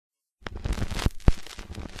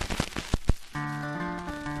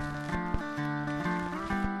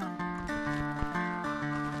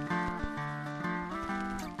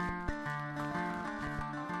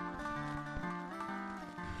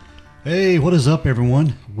Hey, what is up,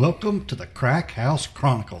 everyone? Welcome to the Crack House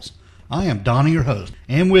Chronicles. I am Donnie, your host,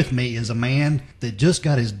 and with me is a man that just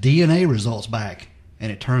got his DNA results back,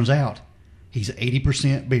 and it turns out he's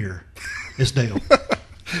 80% beer. It's Dale.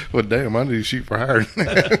 Well, damn, I need to shoot for hire.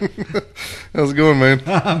 How's it going, man?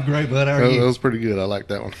 I'm great, bud. How are you? That was pretty good. I like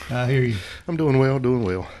that one. I hear you. I'm doing well.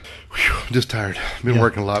 Whew, just tired. Been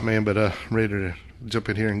working a lot, man, but ready to jump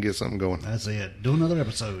in here and get something going. That's it. Do another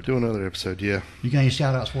episode. Yeah. You got any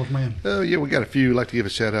shout-outs for us, man? Yeah, we got a few. I'd like to give a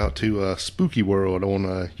shout-out to Spooky World on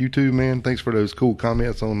YouTube, man. Thanks for those cool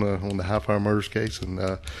comments on the High-Fire Murders case, and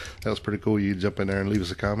that was pretty cool. You jump in there and leave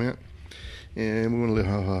us a comment. And we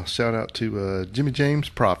want to shout out to Jimmy James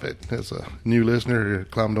Prophet. That's a new listener who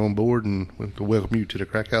climbed on board, and we want to welcome you to the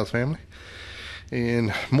Crack House family.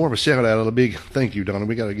 And more of a shout out, a big thank you, Donnie.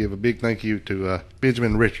 We got to give a big thank you to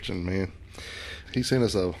Benjamin Richardson, man. He sent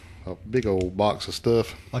us a big old box of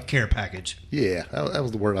stuff. A care package. Yeah, that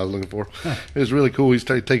was the word I was looking for. It was really cool. He's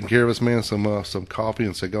taking care of us, man. Some coffee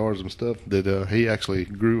and cigars and stuff that he actually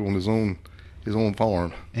grew on his own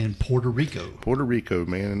farm in Puerto Rico,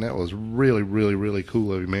 man. And that was really, really, really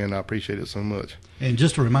cool of you, man. I appreciate it so much. And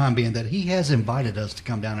just to remind Ben that he has invited us to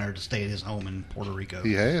come down there to stay at his home in Puerto Rico.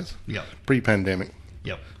 He has? Yep. Pre-pandemic.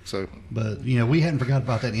 Yep. So, but we hadn't forgot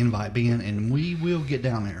about that invite, Ben, and we will get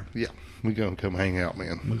down there. Yeah, we're gonna come hang out,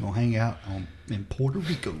 man. We're gonna hang out in Puerto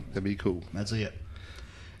Rico. That'd be cool. That's it.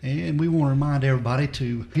 And we want to remind everybody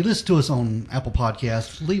to, if you listen to us on Apple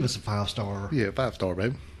Podcasts, leave us a 5-star. Yeah, 5-star,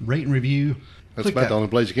 baby. Rate and review. That's about the only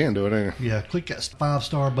place you can do it, ain't it? Yeah, click that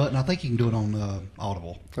 5-star button. I think you can do it on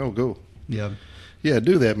Audible. Oh, cool. Yeah. Yeah,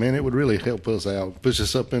 do that, man. It would really help us out. Push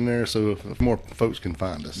us up in there so more folks can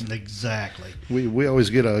find us. Exactly. We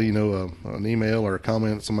always get an email or a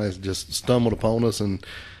comment. Somebody's just stumbled upon us and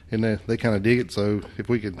they kind of dig it. So if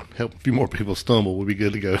we could help a few more people stumble, we'd be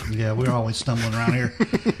good to go. Yeah, we're always stumbling around here.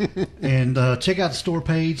 And check out the store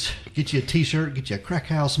page. Get you a T-shirt. Get you a Crack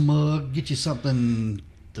House mug. Get you something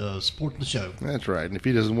to support the show. That's right. And if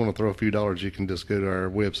you just want to throw a few dollars, you can just go to our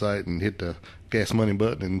website and hit the gas money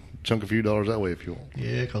button and chunk a few dollars that way if you want.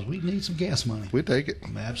 Yeah, because we need some gas money. We take it.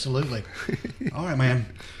 Absolutely. All right, man.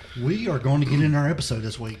 We are going to get in our episode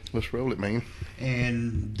this week. Let's roll it, man.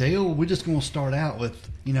 And Dale, we're just going to start out with,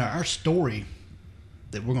 our story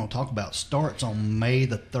that we're going to talk about starts on May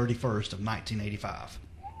the 31st of 1985.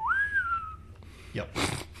 Yep.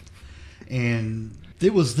 And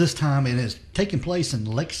it was this time, and it's taking place in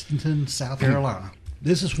Lexington, South Carolina.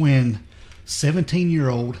 This is when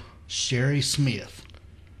 17-year-old Shari Smith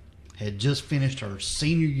had just finished her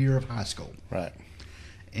senior year of high school. Right.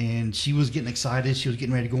 And she was getting excited. She was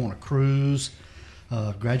getting ready to go on a cruise.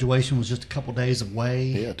 Graduation was just a couple days away.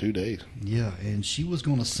 Yeah, 2 days. Yeah, and she was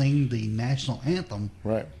going to sing the national anthem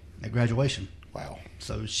at graduation. Wow.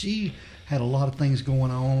 So she had a lot of things going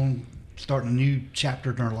on, starting a new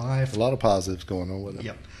chapter in her life. A lot of positives going on with it.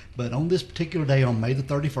 Yep. But on this particular day, on May the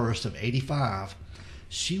 31st of 85,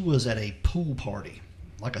 she was at a pool party,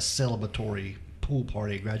 like a celebratory pool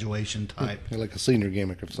party, graduation type. Yeah, like a senior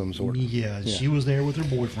gimmick of some sort. Yeah, she was there with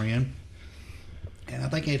her boyfriend. And I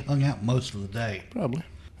think they'd hung out most of the day. Probably.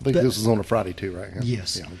 I think this was on a Friday too, right?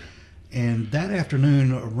 Yes. Yeah, okay. And that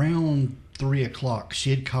afternoon, around 3 o'clock, she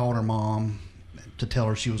had called her mom to tell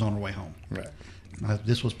her she was on her way home. Right.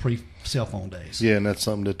 This was pre-cell phone days. Yeah, and that's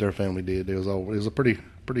something that their family did. It was a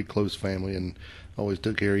pretty close family, and always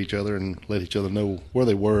took care of each other and let each other know where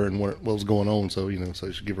they were and what was going on. So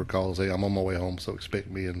so she'd give her a call and say, "I'm on my way home, so expect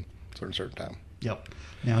me in certain time." Yep.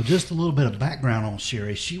 Now, just a little bit of background on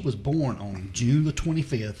Shari. She was born on June the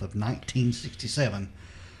 25th of 1967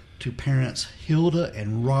 to parents Hilda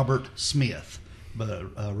and Robert Smith. But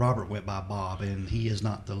Robert went by Bob, and he is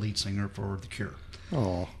not the lead singer for The Cure.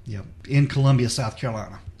 Oh. Yep. In Columbia, South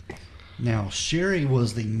Carolina. Now, Shari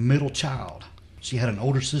was the middle child. She had an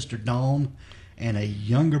older sister, Dawn, and a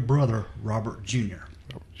younger brother, Robert Jr.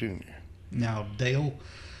 Robert Jr. Now, Dale,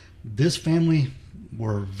 this family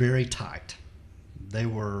were very tight. They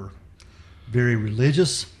were very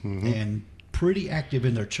religious and pretty active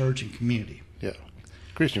in their church and community. Yeah.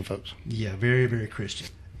 Christian folks. Yeah, very, very Christian.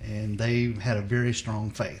 And they had a very strong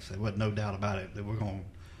faith. There was no doubt about it that we're going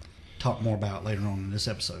to talk more about later on in this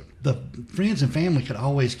episode. The friends and family could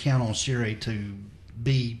always count on Shari to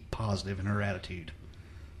be positive in her attitude.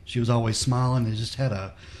 She was always smiling and just had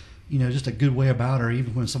a good way about her.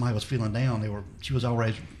 Even when somebody was feeling down, she was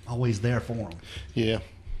always there for them. Yeah.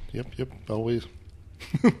 Yep. Always.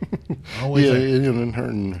 Always. Yeah, and her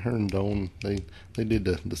and Dawn, they did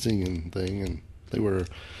the singing thing, and they were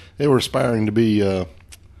aspiring to be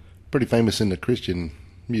pretty famous in the Christian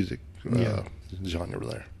music genre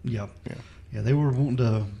there. Yeah. Yeah, they were wanting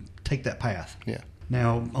to take that path. Yeah.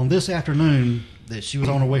 Now, on this afternoon that she was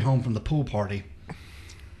on her way home from the pool party,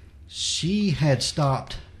 she had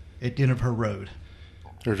stopped at the end of her road.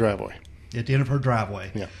 Her driveway. At the end of her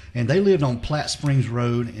driveway. Yeah. And they lived on Platte Springs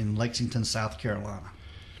Road in Lexington, South Carolina.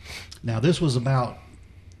 Now, this was about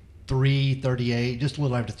 3:38, just a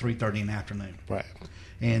little after 3:30 in the afternoon. Right.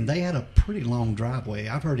 And they had a pretty long driveway.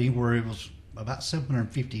 I've heard anywhere it was about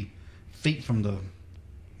 750 feet from the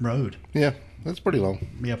road. Yeah, that's pretty long.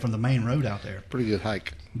 Yeah, from the main road out there. Pretty good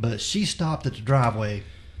hike. But she stopped at the driveway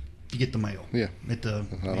to get the mail. Yeah. At the,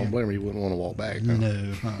 I don't blame her. You wouldn't want to walk back. Huh?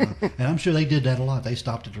 No. And I'm sure they did that a lot. They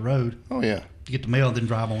stopped at the road Oh, yeah. to get the mail, then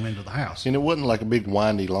drive on into the house. And it wasn't like a big,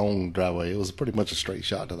 windy, long driveway. It was pretty much a straight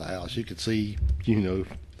shot to the house. You could see,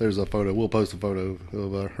 there's a photo. We'll post a photo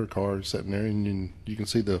of her car sitting there, and you can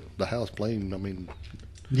see the house plain. I mean,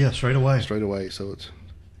 Yeah, straight away. straight away. So it's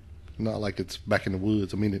not like it's back in the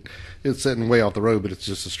woods. I mean, it's sitting way off the road, but it's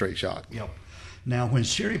just a straight shot. Yep. Now, when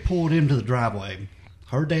Shari pulled into the driveway,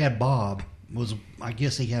 her dad, Bob, I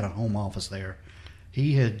guess he had a home office there.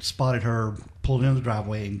 He had spotted her pull into the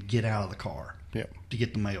driveway and get out of the car Yep. to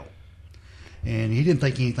get the mail. And he didn't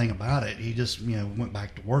think anything about it. He just, went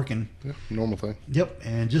back to working. Yeah, normal thing. Yep.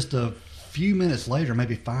 And just a few minutes later,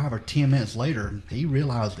 maybe 5 or 10 minutes later, he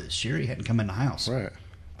realized that Shari hadn't come in the house. Right.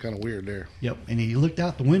 Kind of weird there. Yep. And he looked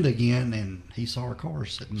out the window again, and he saw her car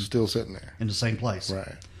sitting Still sitting there. in the same place.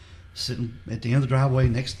 Right. Sitting at the end of the driveway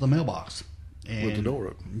next to the mailbox. And With the door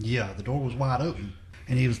open. Yeah, the door was wide open.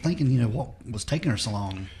 And he was thinking, what was taking her so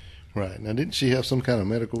long? Right. Now, didn't she have some kind of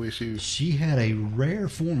medical issues? She had a rare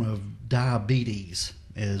form of diabetes,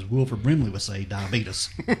 as Wilford Brimley would say, diabetes.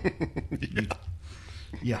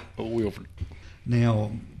 Yeah. Oh, Wilford.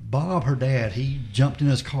 Now, Bob, her dad, he jumped in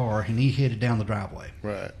his car and he headed down the driveway.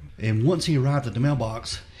 Right. And once he arrived at the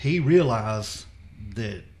mailbox, he realized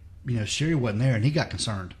that, Shari wasn't there, and he got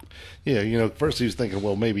concerned. Yeah, first he was thinking,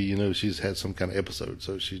 well, maybe, she's had some kind of episode,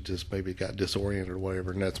 so she just maybe got disoriented or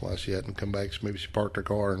whatever, and that's why she hadn't come back. Maybe she parked her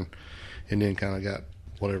car and then kind of got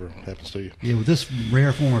whatever happens to you. Yeah, with this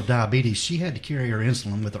rare form of diabetes, she had to carry her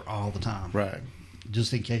insulin with her all the time. Right.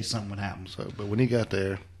 Just in case something would happen. So, but when he got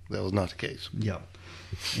there, that was not the case. Yep.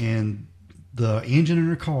 And the engine in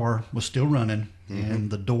her car was still running,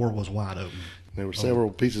 and the door was wide open. There were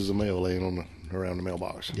several pieces of mail laying around the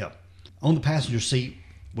mailbox. Yep. On the passenger seat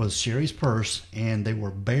was Shari's purse, and they were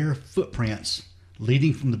bare footprints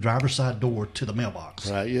leading from the driver's side door to the mailbox.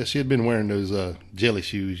 Right. Yeah, she had been wearing those jelly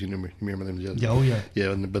shoes. You remember them jelly? Oh yeah.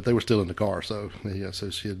 Yeah, but they were still in the car. So yeah, so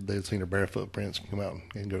they had seen her bare footprints come out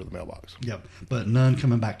and go to the mailbox. Yep. But none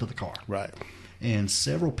coming back to the car. Right. And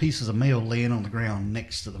several pieces of mail laying on the ground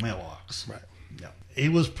next to the mailbox. Right. Yep.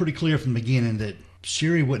 It was pretty clear from the beginning that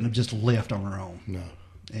Shari wouldn't have just left on her own. No.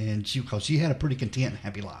 And because she had a pretty content and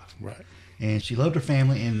happy life. Right. And she loved her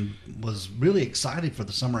family and was really excited for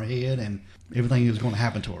the summer ahead and everything that was going to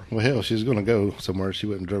happen to her. Well, hell, she was going to go somewhere. She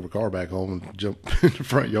went and drove her car back home and jump in the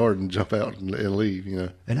front yard and jump out and leave,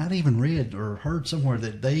 And I'd even read or heard somewhere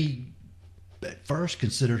that they at first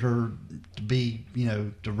considered her to be,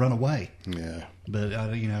 to run away. Yeah. But,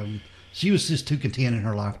 she was just too content in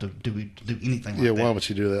her life to do anything like that. Yeah, why would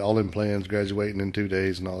she do that? All them plans, graduating in 2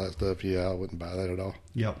 days and all that stuff. Yeah, I wouldn't buy that at all.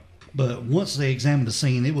 Yep. But once they examined the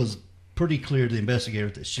scene, it was pretty clear to the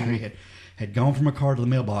investigators that Shari had gone from her car to the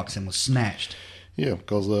mailbox and was snatched. Yeah,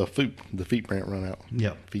 because the feet print run out.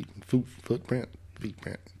 Yep. Footprint.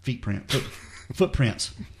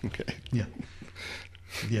 Footprints. Okay. Yeah.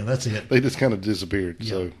 Yeah, that's it. They just kind of disappeared. Yep.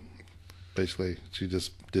 So basically, she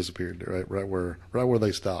just disappeared right where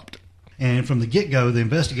they stopped. And from the get-go, the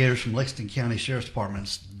investigators from Lexington County Sheriff's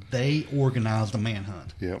Department, they organized a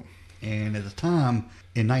manhunt. Yep. And at the time,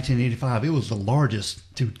 in 1985, it was the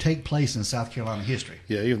largest to take place in South Carolina history.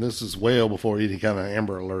 Yeah, even this is well before any kind of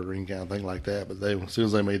Amber Alert or any kind of thing like that. But as soon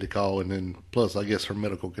as they made the call, and then plus, I guess her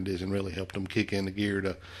medical condition really helped them kick in the gear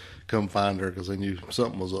to come find her because they knew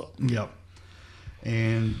something was up. Yep.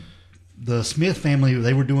 And the Smith family,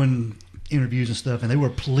 they were doing interviews and stuff, and they were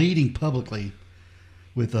pleading publicly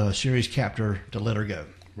with Shari's captor to let her go.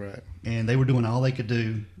 Right. And they were doing all they could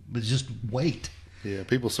do, but just wait. Yeah,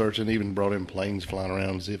 people searching, even brought in planes flying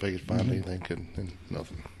around to see if they could find anything, and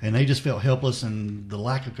nothing. And they just felt helpless, and the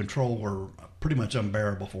lack of control were pretty much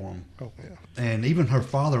unbearable for them. Oh, yeah. And even her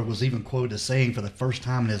father was even quoted as saying for the first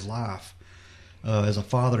time in his life, as a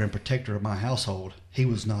father and protector of my household, he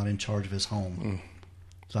was not in charge of his home.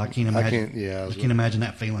 So I can't imagine. I can't imagine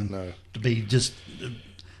that feeling. No. To be just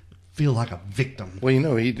feel like a victim. Well, you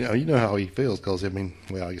know how he feels because I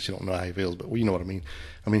guess you don't know how he feels, but you know what I mean.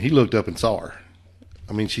 I mean, he looked up and saw her.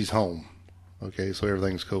 I mean, she's home. Okay, so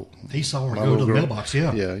everything's cool. He saw her go to the mailbox.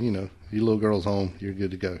 Yeah. Yeah, your little girl's home. You're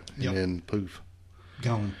good to go. And Yep. then poof.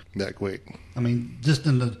 Gone. That quick. I mean, just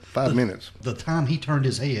in the 5 minutes. The time he turned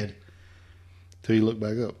his head, Till you look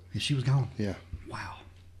back up. she was gone. Yeah. Wow.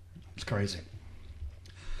 It's crazy.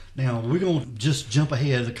 Now, we're going to just jump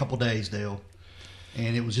ahead a couple days, Dale.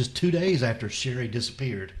 And it was just 2 days after Shari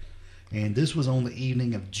disappeared. And this was on the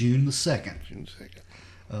evening of June the 2nd. June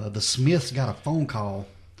 2nd. The Smiths got a phone call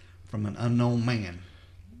from an unknown man.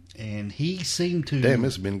 And he seemed to... Damn,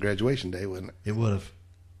 this has been graduation day, wasn't it? It would have.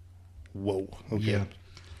 Whoa. Okay. Yeah.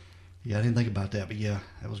 Yeah, I didn't think about that, but yeah,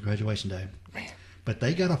 that was graduation day. Man. But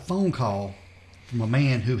they got a phone call from a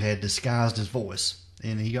man who had disguised his voice.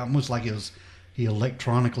 And he almost like he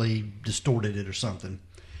electronically distorted it or something.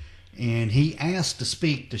 And he asked to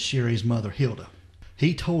speak to Shari's mother, Hilda.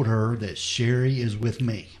 He told her that Shari is with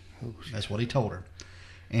me. Oh, That's what he told her.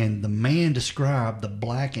 And the man described the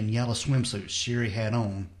black and yellow swimsuit Shari had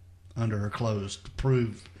on under her clothes to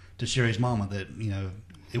prove to Shari's mama that,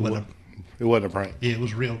 it wasn't a prank. it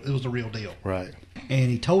was real. It was the real deal. Right. And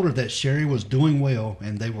he told her that Shari was doing well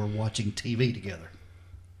and they were watching TV together.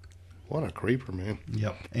 What a creeper, man.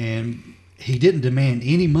 Yep. And he didn't demand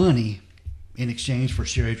any money in exchange for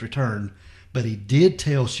Shari's return, but he did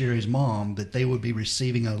tell Shari's mom that they would be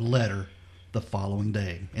receiving a letter the following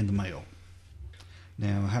day in the mail.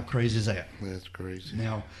 Now, how crazy is that? That's crazy.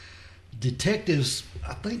 Now, detectives,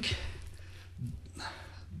 I think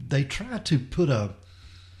they tried to put a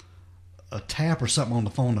tap or something on the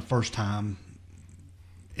phone the first time,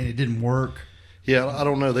 and it didn't work. Yeah, I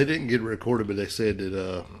don't know. They didn't get it recorded, but they said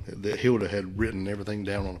that Hilda had written everything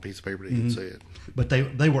down on a piece of paper that he had said. But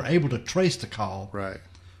they were able to trace the call Right.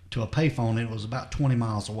 to a payphone, and it was about 20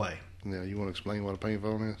 miles away. Now, you want to explain what a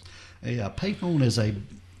payphone is? A payphone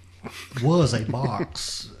was a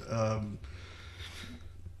box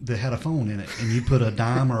that had a phone in it, and you put a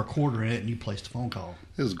dime or a quarter in it, and you placed a phone call.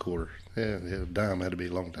 It was a quarter. Yeah, a dime had to be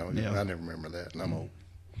a long time ago. Yeah. I never remember that, and I'm old.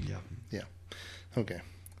 Yeah. Yeah. Okay.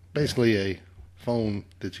 Basically, a phone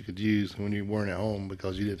that you could use when you weren't at home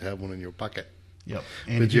because you didn't have one in your pocket. Yep.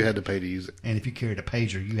 But you had to pay to use it. And if you carried a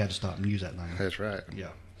pager, you had to stop and use that thing. That's right. Yeah.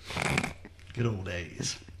 Good old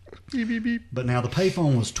days. Beep, beep, beep. But now the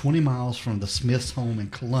payphone was 20 miles from the Smiths' home in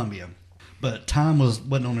Columbia. But time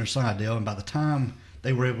wasn't on their side, Dale. And by the time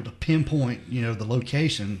they were able to pinpoint, the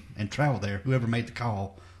location and travel there, whoever made the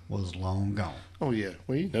call was long gone. Oh, yeah.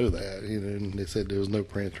 Well, you know that. And they said there was no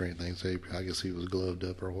prints or anything, so I guess he was gloved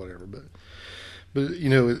up or whatever. But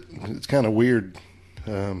it's kind of weird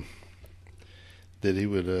that he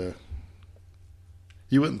would...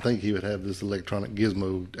 you wouldn't think he would have this electronic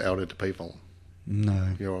gizmo out at the payphone. No.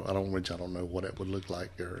 I don't know what it would look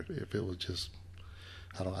like, or if it was just...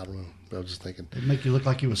 I don't know. I was just thinking. It'd make you look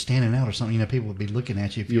like you was standing out or something. People would be looking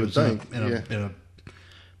at you if you would was think. in a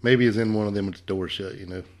Maybe it's in one of them with the door shut,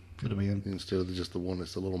 could have been. instead of just the one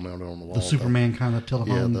that's a little mounted on the wall. The Superman kind of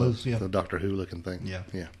telephone booth. Yeah. The Doctor Who looking thing. Yeah.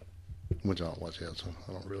 Yeah. Which I don't watch that, so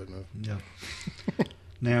I don't really know. Yeah.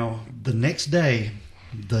 Now, the next day,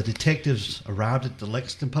 the detectives arrived at the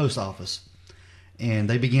Lexington post office, and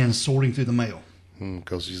they began sorting through the mail.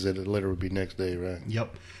 Because you said the letter would be next day, right?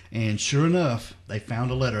 Yep. And sure enough, they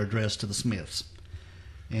found a letter addressed to the Smiths.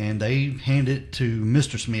 And they handed it to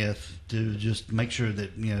Mr. Smith to just make sure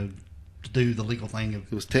that, to do the legal thing.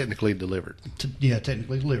 It was technically delivered.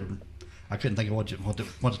 Technically delivered. I couldn't think of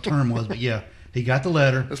what the term was, but yeah, he got the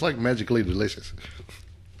letter. It's like magically delicious.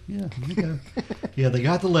 Yeah, there you go. Yeah, they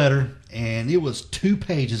got the letter, and it was 2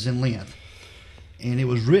 pages in length. And it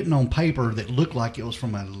was written on paper that looked like it was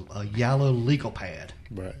from a yellow legal pad.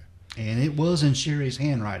 Right. And it was in Shari's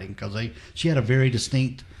handwriting because she had a very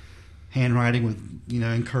distinct handwriting with,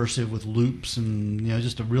 in cursive with loops and,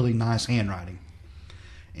 just a really nice handwriting.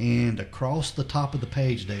 And across the top of the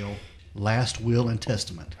page, Dale, last will and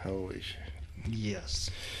testament. Holy shit.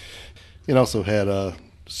 Yes. It also had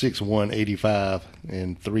 6/1/85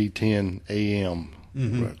 and 3:10 a.m.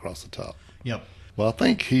 right across the top. Yep. Well, I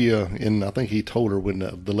think he told her when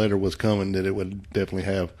the letter was coming that it would definitely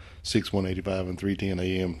have 6/1/85 and 3:10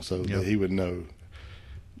 a.m. so that he would know,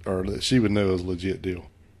 or that she would know it was a legit deal.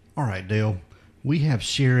 All right, Dale. We have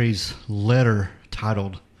Shari's letter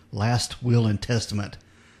titled Last Will and Testament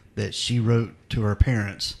that she wrote to her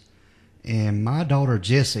parents. And my daughter,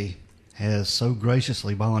 Jessie, has so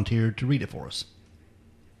graciously volunteered to read it for us.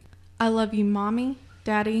 I love you, Mommy,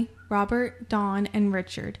 Daddy, Robert, Don, and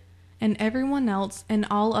Richard, and everyone else and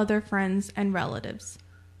all other friends and relatives.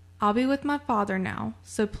 I'll be with my father now,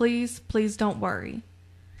 so please, please don't worry.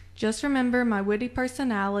 Just remember my witty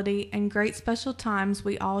personality and great special times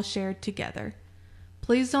we all shared together.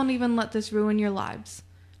 Please don't even let this ruin your lives.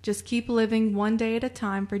 Just keep living one day at a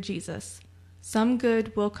time for Jesus. Some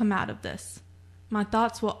good will come out of this. My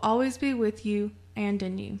thoughts will always be with you, and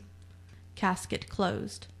in you. Casket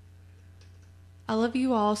closed. I love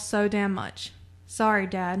you all so damn much. Sorry,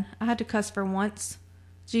 Dad. I had to cuss for once.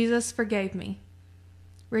 Jesus forgave me.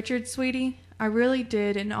 Richard, sweetie, I really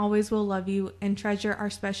did and always will love you and treasure our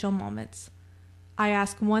special moments. I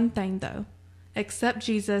ask one thing, though. Accept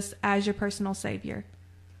Jesus as your personal Savior.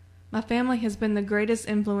 My family has been the greatest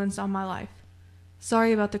influence on my life.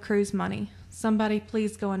 Sorry about the cruise money. Somebody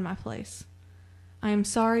please go in my place. I am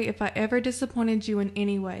sorry if I ever disappointed you in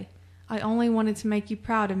any way. I only wanted to make you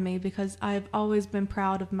proud of me because I have always been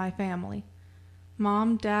proud of my family.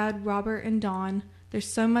 Mom, Dad, Robert, and Don, there's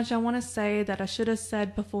so much I want to say that I should have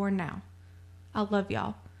said before now. I love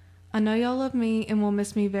y'all. I know y'all love me and will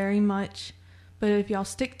miss me very much, but if y'all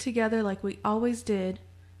stick together like we always did,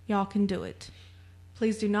 y'all can do it.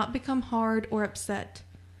 Please do not become hard or upset.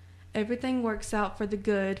 Everything works out for the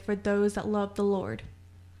good for those that love the Lord.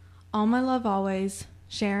 All my love always,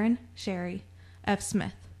 Sharon, Shari, F.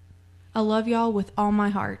 Smith. I love y'all with all my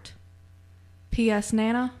heart. P.S.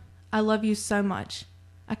 Nana, I love you so much.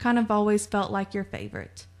 I kind of always felt like your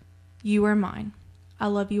favorite. You are mine. I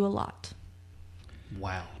love you a lot.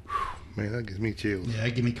 Wow. Man, that gives me chills. Yeah,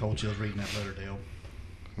 that give me cold chills reading that letter, Dale.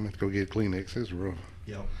 I'm going to go get Kleenex. It's rough.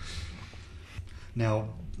 Yep. Now,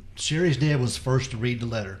 Sherry's dad was first to read the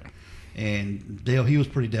letter, and Dale, he was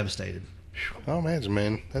pretty devastated. I imagine,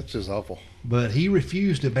 man. That's just awful. But he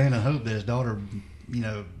refused to abandon hope that his daughter,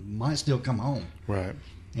 might still come home. Right.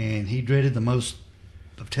 And he dreaded the most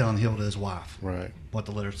of telling Hilda, his wife, right, what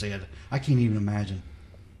the letter said. I can't even imagine.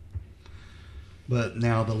 But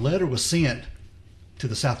now the letter was sent to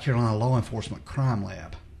the South Carolina Law Enforcement Crime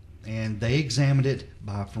Lab, and they examined it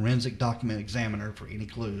by a forensic document examiner for any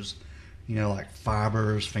clues, like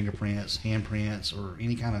fibers, fingerprints, handprints, or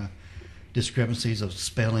any kind of discrepancies of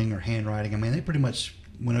spelling or handwriting. I mean, they pretty much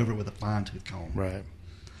went over it with a fine-tooth comb. Right.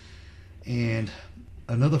 And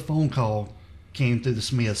another phone call came through the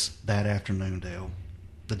Smiths that afternoon, Dale,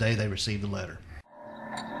 the day they received the letter.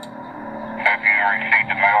 Have you received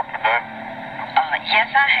the mail today? Yes,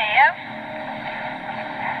 I have.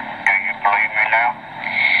 Do you believe me now?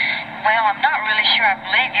 Well, I'm not really sure I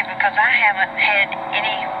believe you because I haven't had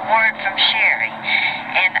any word from Shari.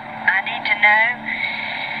 And I need to know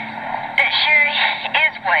that Shari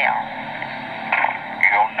is well.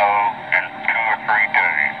 You'll know in 2 or 3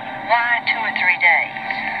 days. Why 2 or 3 days?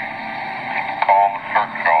 Call the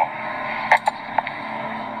church off.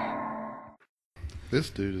 This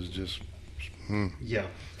dude is just... Yeah.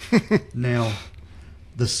 Now,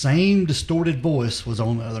 the same distorted voice was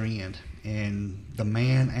on the other end, and the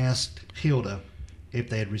man asked Hilda if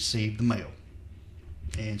they had received the mail.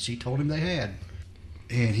 And she told him they had.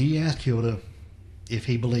 And he asked Hilda if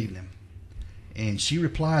he believed him. And she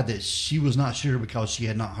replied that she was not sure because she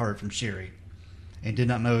had not heard from Shari and did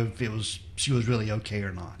not know if she was really okay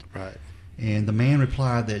or not. Right. And the man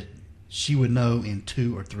replied that she would know in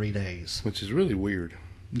 2 or 3 days. Which is really weird.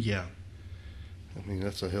 Yeah. I mean,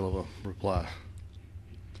 that's a hell of a reply.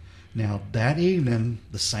 Now, that evening,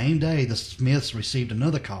 the same day, the Smiths received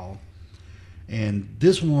another call, and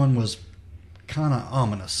this one was kind of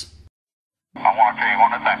ominous. I want to tell you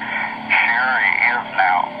one other thing. Shari is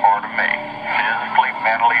now part of me. Physically,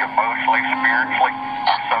 mentally, emotionally, spiritually.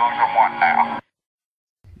 Our souls are one now.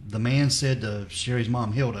 The man said to Shari's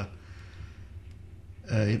mom, Hilda,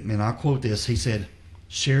 and I'll quote this, he said,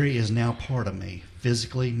 "Shari is now part of me.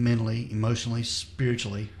 Physically, mentally, emotionally,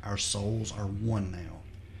 spiritually, our souls are one now."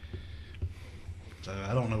 So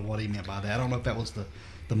I don't know what he meant by that. I don't know if that was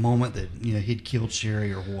the moment that he'd killed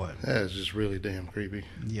Shari or what. That is just really damn creepy.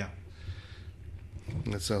 Yeah.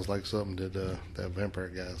 That sounds like something that that vampire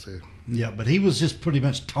guy said. Yeah, but he was just pretty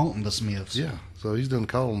much taunting the Smiths. Yeah, so he's done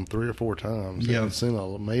called them 3 or 4 times. Yeah.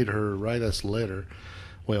 And made her write us a letter.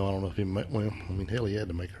 Well, I don't know if he hell, he had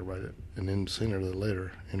to make her write it and then send her the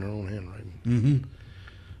letter in her own handwriting.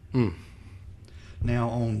 Mm-hmm. Now,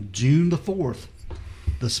 on June the 4th,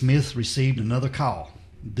 the Smiths received another call.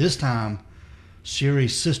 This time,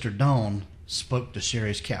 Shari's sister, Dawn, spoke to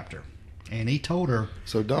Shari's captor. And he told her...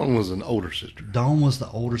 So Dawn was an older sister. Dawn was the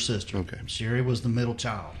older sister. Okay. Shari was the middle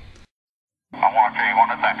child. I want to tell you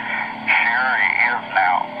one other thing. Shari is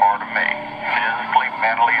now part of me. Physically,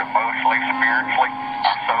 mentally, emotionally, spiritually.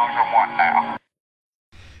 Our souls are one now.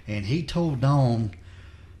 And he told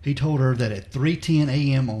her that at 3:10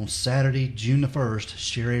 a.m. on Saturday, June the 1st,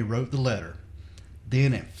 Shari wrote the letter.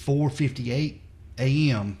 Then at 4:58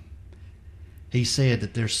 a.m., he said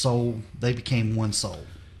that they became one soul.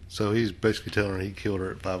 So he's basically telling her he killed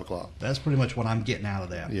her at 5 o'clock. That's pretty much what I'm getting out of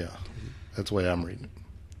that. Yeah, that's the way I'm reading it.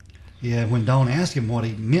 Yeah, when Dawn asked him what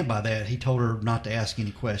he meant by that, he told her not to ask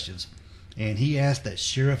any questions. and he asked that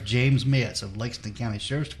Sheriff James Metz of Lexington County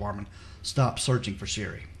Sheriff's Department stop searching for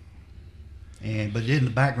Shari. But in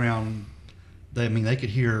the background, they could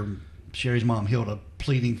hear Shari's mom Hilda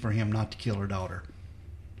pleading for him not to kill her daughter.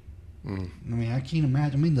 I can't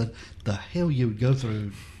imagine. The hell you would go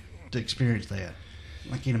through to experience that.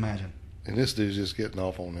 I can't imagine. And this dude's just getting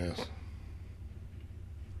off on this.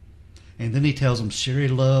 And then he tells them Shari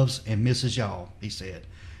loves and misses y'all. He said,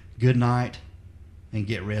 "Good night, and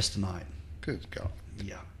get rest tonight." Good God.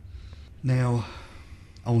 Yeah. Now,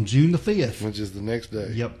 on June the 5th, which is the next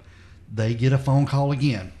day. Yep. They get a phone call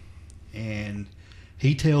again, and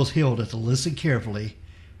he tells Hilda to listen carefully,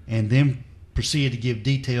 and then proceed to give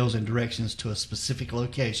details and directions to a specific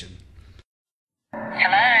location.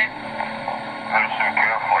 Hello? Listen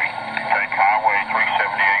carefully. Take Highway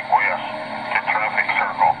 378 west to Traffic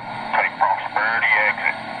Circle. Take Prosperity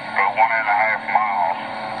exit. Go 1.5 miles.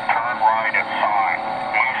 Turn right at sign.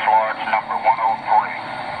 Moose Lodge number 103.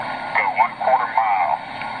 Go 1/4 mile.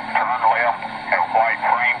 Turn left at white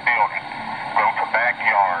frame building. Go to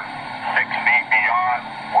backyard. 6 feet beyond.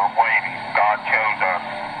 We're waiting. God chose us.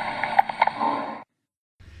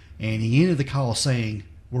 And he ended the call saying,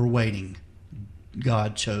 "We're waiting.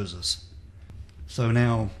 God chose us." So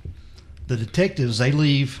now the detectives, they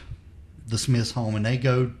leave the Smith's home and they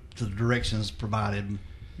go to the directions provided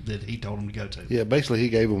that he told them to go to. Yeah, basically he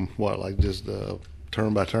gave them just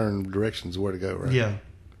turn by turn directions where to go, right? Yeah,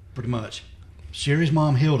 pretty much. Shari's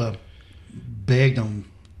mom Hilda begged them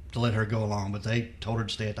to let her go along, but they told her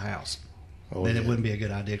to stay at the house. Then it wouldn't be a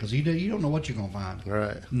good idea because you don't know what you're going to find.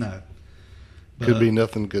 Right. No. Could be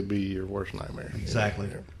nothing. Could be your worst nightmare. Exactly.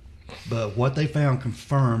 Yeah. But what they found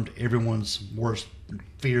confirmed everyone's worst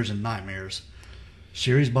fears and nightmares.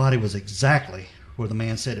 Shari's body was exactly where the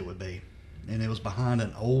man said it would be, and it was behind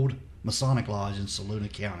an old Masonic lodge in Saluda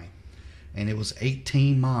County, and it was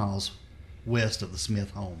 18 miles west of the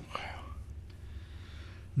Smith home. Wow.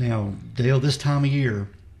 Now, Dale, this time of year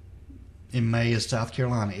in May in South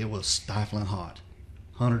Carolina, it was stifling hot,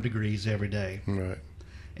 100 degrees every day. Right.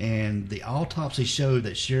 And the autopsy showed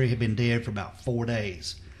that Shari had been dead for about 4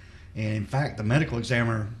 days. And in fact, the medical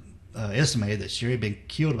examiner estimated that Shari had been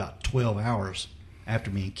killed about 12 hours after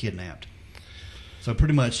being kidnapped. So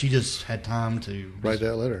pretty much she just had time to write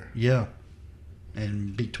that letter. Yeah.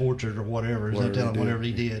 And be tortured or whatever. Whatever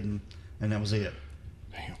he did. And that was it.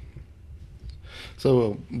 Damn.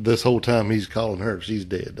 So this whole time he's calling her, she's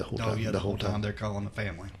dead the whole time. Oh, yeah, the whole time they're calling the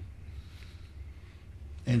family.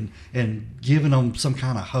 And giving them some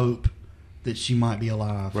kind of hope that she might be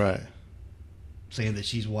alive. Right. Saying that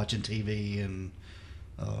she's watching TV and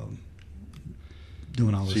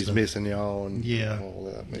doing all this she's stuff. Missing y'all and yeah. all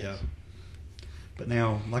that mess. Yeah. But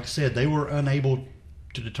now, like I said, they were unable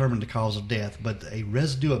to determine the cause of death, but a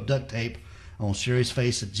residue of duct tape on Shari's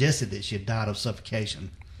face suggested that she had died of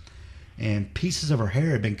suffocation. And pieces of her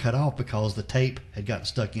hair had been cut off because the tape had gotten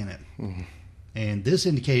stuck in it. Mm-hmm. And this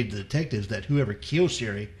indicated to the detectives that whoever killed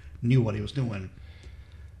Shari knew what he was doing,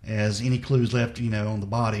 as any clues left, on the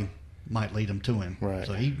body might lead them to him. Right.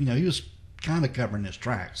 So he was kind of covering his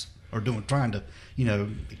tracks, or attempting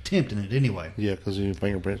it anyway. Yeah, because your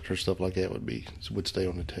fingerprints or stuff like that would stay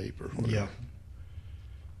on the tape or whatever. Yeah.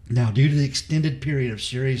 Now, due to the extended period of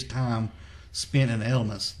Shari's time spent in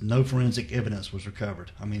elements, no forensic evidence was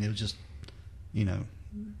recovered. I mean, it was just,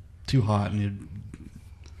 too hot and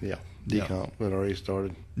decomp had already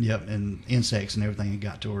started. Yep, and insects and everything had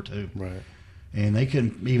got to her too. Right. And they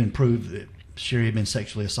couldn't even prove that Shari had been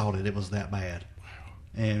sexually assaulted. It was that bad. Wow.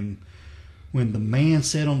 And when the man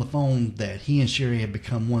said on the phone that he and Shari had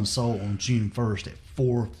become one soul on June 1st at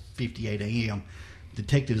 4:58 a.m.,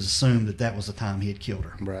 detectives assumed that was the time he had killed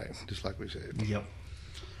her. Right, just like we said. Yep.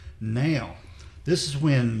 Now, this is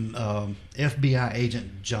when FBI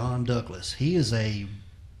agent John Douglas, he is a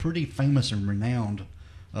pretty famous and renowned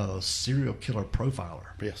serial killer profiler.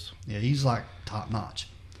 Yes. Yeah, he's like top notch.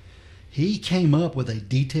 He came up with a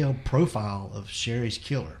detailed profile of Shari's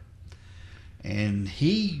killer, and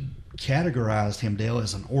he categorized him, Dale,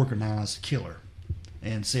 as an organized killer,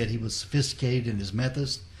 and said he was sophisticated in his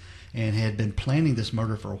methods and had been planning this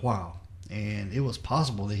murder for a while, and it was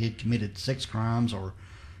possible that he had committed sex crimes or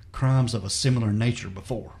crimes of a similar nature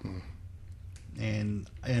before. And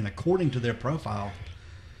according to their profile,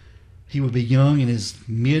 he would be young in his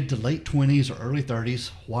mid to late 20s or early 30s,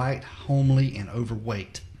 white, homely, and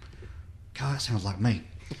overweight. God, that sounds like me.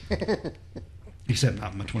 Except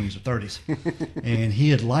not in my 20s or 30s. And he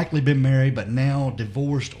had likely been married, but now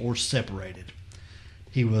divorced or separated.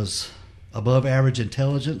 He was above average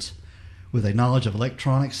intelligence with a knowledge of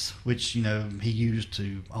electronics, which, he used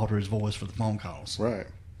to alter his voice for the phone calls. Right.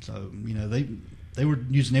 So, they were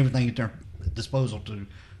using everything at their disposal to,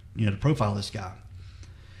 to profile this guy,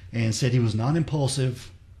 and said he was not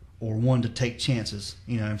impulsive or one to take chances.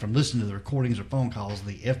 And from listening to the recordings or phone calls,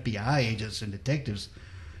 the FBI agents and detectives,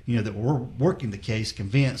 that were working the case,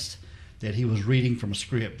 convinced that he was reading from a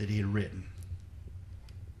script that he had written.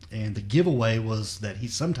 And the giveaway was that he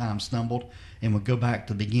sometimes stumbled and would go back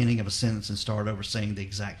to the beginning of a sentence and start over saying the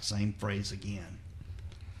exact same phrase again.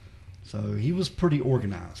 So he was pretty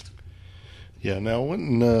organized. Yeah, now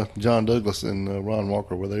wasn't John Douglas and Ron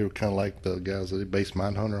Walker, were they kind of like the guys that he based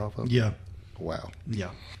Mindhunter off of? Yeah. Wow.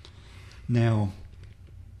 Yeah. Now,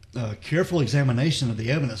 careful examination of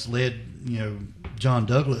the evidence led, John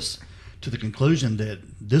Douglas to the conclusion that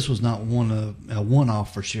this was not a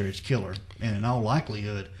one-off for Shari's killer, and in all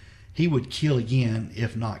likelihood, he would kill again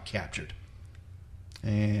if not captured.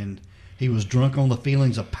 And he was drunk on the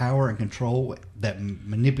feelings of power and control that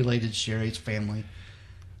manipulated Shari's family.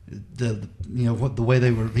 The way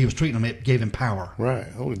he was treating them, it gave him power. Right.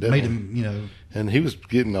 Oh, definitely. Made him, And he was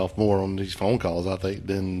getting off more on these phone calls, I think,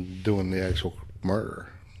 than doing the actual murder.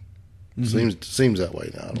 Seems that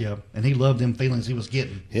way now. Yeah, and he loved them feelings he was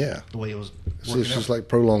getting. Yeah. The way it was It's working just out. like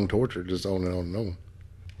prolonged torture, just on and on and on.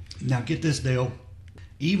 Now get this, Dale.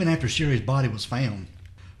 Even after Shari's body was found,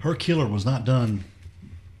 her killer was not done,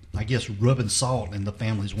 I guess, rubbing salt in the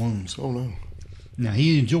family's wounds. Oh, no. Now,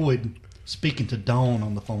 he enjoyed speaking to Dawn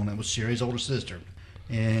on the phone. That was Shari's older sister.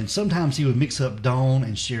 And sometimes he would mix up Dawn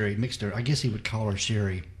and Shari. I guess he would call her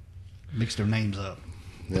Shari. Mix their names up.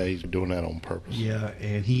 Yeah, he's doing that on purpose. Yeah,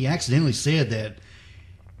 and he accidentally said that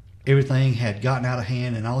everything had gotten out of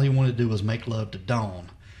hand and all he wanted to do was make love to Dawn.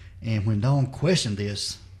 And when Dawn questioned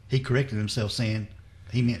this, he corrected himself, saying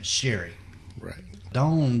he meant Shari. Right.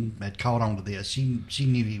 Dawn had caught on to this. She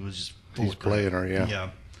knew he was just full He's of crap. playing her,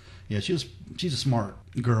 yeah. Yeah, she's a smart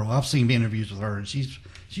girl. I've seen interviews with her, and she's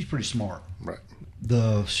pretty smart. Right.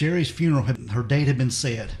 The Shari's funeral, her date had been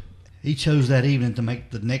set. He chose that evening to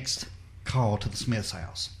make the next call to the Smith's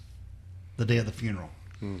house, the day of the funeral.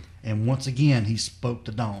 And once again, he spoke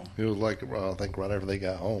to Dawn. It was like, I think right after they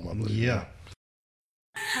got home, I believe. Yeah.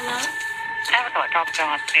 Hello? I would like to talk to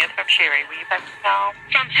John Smith from Shari. Will you take the call?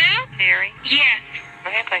 From who? Shari. Yes. Go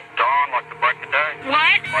ahead, please. Dawn, like the break of day?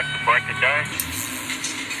 What? Like the break of day?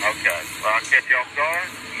 Okay. Well, I'll catch you off guard.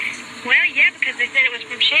 Well, yeah, because they said it was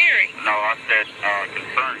from Shari. No, I said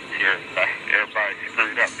concerning here. Everybody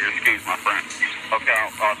screwed up here. Excuse my friend. Okay,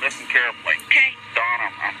 I'll listen carefully. Okay. Dawn,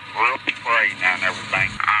 I'm real afraid now and everything.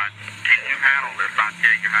 Can you handle this? I'll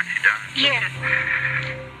tell you how she done it. Yes.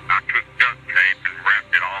 I took duct tape and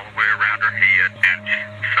wrapped it all the way around her head and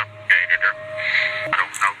suffocated her. I don't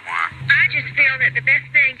know why. I just feel that the best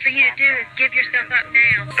thing for you to do is give yourself up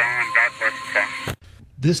now. Dawn, God bless you.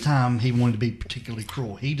 This time, he wanted to be particularly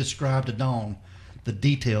cruel. He described to Dawn the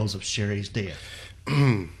details of Shari's death.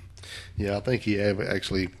 Yeah, I think he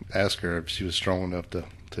actually asked her if she was strong enough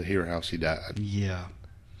to hear how she died. Yeah.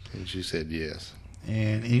 And she said yes.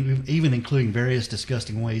 And even including various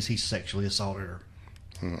disgusting ways he sexually assaulted her.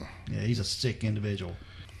 Yeah, he's a sick individual.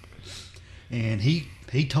 And he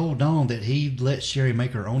told Dawn that he'd let Shari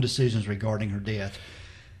make her own decisions regarding her death,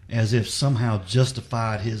 as if somehow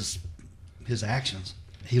justified his actions.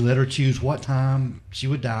 He let her choose what time she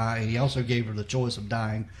would die, and he also gave her the choice of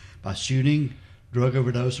dying by shooting, drug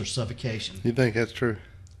overdose, or suffocation. You think that's true?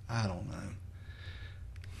 I don't know.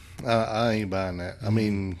 I ain't buying that. I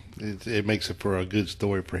mean, it makes it for a good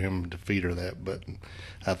story for him to feed her that, but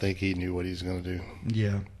I think he knew what he was going to do.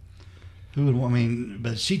 Yeah. Who would? I mean,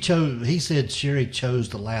 but she chose. He said Shari chose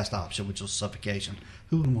the last option, which was suffocation.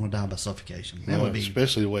 Who would want to die by suffocation? That Well, would be.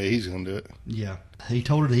 especially the way he's going to do it. Yeah. He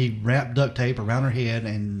told her that he wrapped duct tape around her head,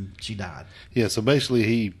 and she died. Yeah, so basically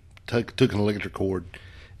he took an electric cord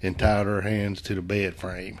and tied her hands to the bed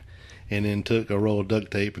frame, and then took a roll of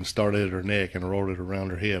duct tape and started at her neck and rolled it around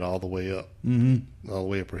her head all the way up. All the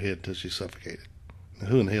way up her head until she suffocated. Now,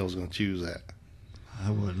 who in the hell is going to choose that?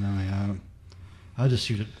 I wouldn't know. I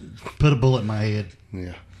just put a bullet in my head.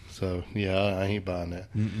 Yeah. So, yeah, I ain't buying that.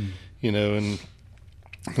 You know, and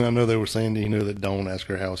I know they were saying, that Dawn asked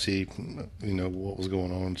her how she, what was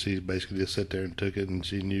going on. She basically just sat there and took it, and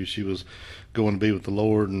she knew she was going to be with the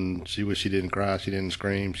Lord, and she wished she didn't cry, she didn't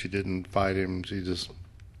scream, she didn't fight him, she just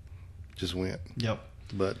went. Yep.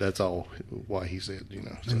 But that's all why he said,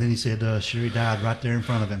 So. And then he said Shari died right there in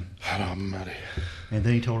front of him. Almighty. And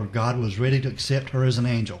then he told her God was ready to accept her as an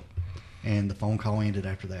angel. And the phone call ended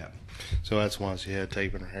after that. So that's why she had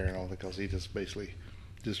tape in her hair and all, because he just basically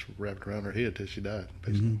just wrapped around her head till she died,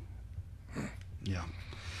 basically. Yeah.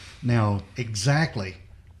 Now, exactly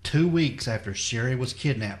 2 weeks after Shari was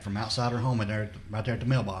kidnapped from outside her home right there at the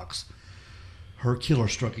mailbox, her killer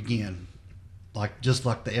struck again. just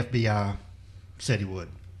like the FBI said he would.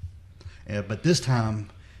 But this time,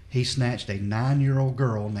 he snatched a 9-year-old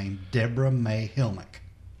girl named Debra May Helmick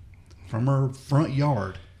from her front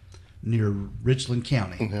yard near Richland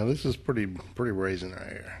County. Now, this is pretty brazen right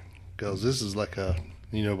here, because this is like a,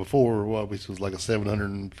 before which was like a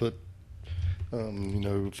 700-foot,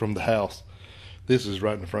 from the house. This is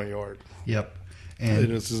right in the front yard. Yep. And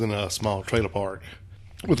this is in a small trailer park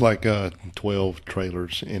with like 12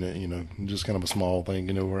 trailers in it, just kind of a small thing,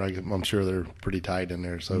 where I'm sure they're pretty tight in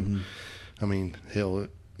there. So, I mean, hell,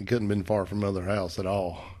 it couldn't have been far from other house at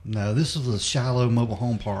all. No, this is the Shiloh Mobile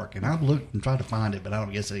Home Park, and I've looked and tried to find it, but I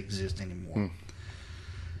don't guess it exists anymore.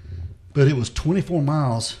 But it was 24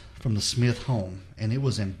 miles from the Smith home, and it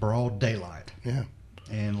was in broad daylight. Yeah.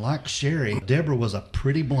 And like Shari, Debra was a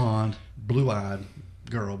pretty blonde, blue-eyed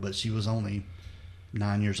girl, but she was only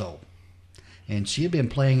 9 years old. And she had been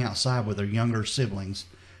playing outside with her younger siblings.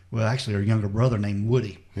 Well, actually, her younger brother named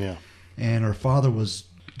Woody. Yeah. And her father was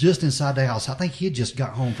just inside the house. I think he had just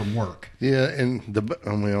got home from work. Yeah, and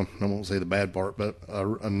I won't say the bad part, but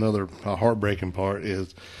another heartbreaking part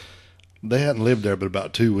is they hadn't lived there but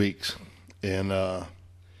about 2 weeks. And the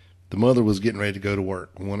mother was getting ready to go to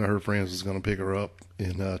work. One of her friends was going to pick her up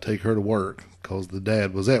and take her to work because the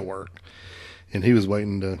dad was at work. And he was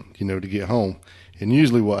waiting to get home. And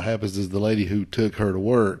usually what happens is the lady who took her to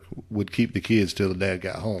work would keep the kids till the dad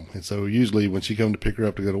got home. And so usually when she come to pick her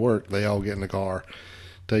up to go to work, they all get in the car,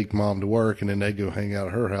 take mom to work, and then they go hang out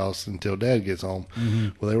at her house until dad gets home.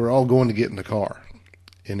 Well, they were all going to get in the car.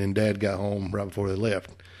 And then dad got home right before they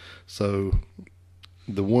left. So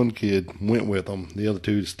the one kid went with them. The other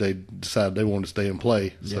two decided they wanted to stay and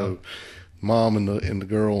play. Yeah. So mom and the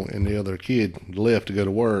girl and the other kid left to go to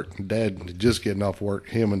work. Dad just getting off work.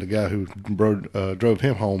 Him and the guy who drove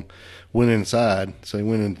him home went inside. So he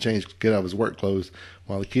went in to get out of his work clothes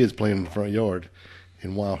while the kids playing in the front yard.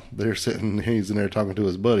 And while they're sitting, he's in there talking to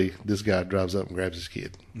his buddy, this guy drives up and grabs his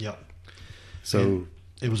kid. Yep. So and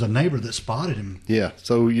it was a neighbor that spotted him. Yeah.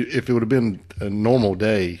 So if it would have been a normal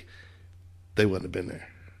day, they wouldn't have been there.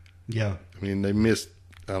 Yeah. I mean, they missed,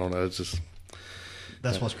 I don't know, it's just...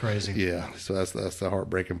 That's what's crazy. Yeah, so that's the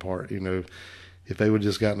heartbreaking part. If they would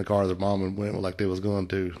just got in the car, their mom and went like they was going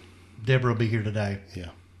to. Debra will be here today. Yeah,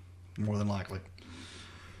 more than likely.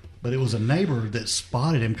 But it was a neighbor that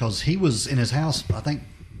spotted him because he was in his house, I think,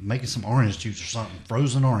 making some orange juice or something,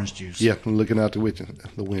 frozen orange juice. Yeah, looking out looking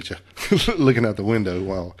out the window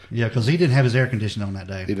while. Yeah, because he didn't have his air conditioning on that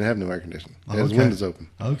day. He didn't have no air conditioning. He Oh, had his okay. windows open.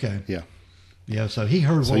 Okay. Yeah. Yeah, so he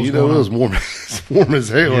heard what So was it going was on. warm as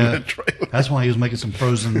hell in Yeah, that trailer. that's why he was making some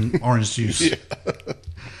frozen orange juice. Yeah.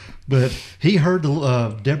 But he heard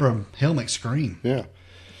Debra Helmick scream, Yeah.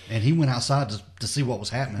 and he went outside to see what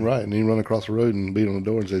was happening. Right, and he run across the road and beat on the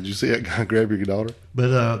door and said, "Did you see that guy grab your daughter?"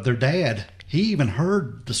 But their dad, he even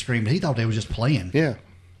heard the scream, but he thought they was just playing. Yeah,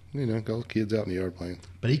 cause kids out in the yard playing.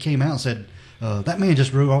 But he came out and said, that man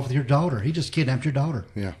just drove off with your daughter. He just kidnapped your daughter.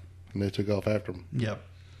 Yeah, and they took off after him. Yep.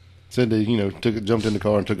 Said they, jumped in the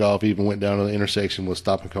car and took off. Even went down to the intersection, was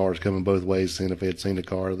stopping cars coming both ways, seeing if they had seen the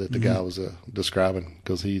car that the guy was describing,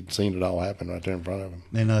 because he'd seen it all happen right there in front of him.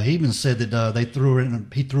 And he even said that he threw her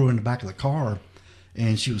in the back of the car,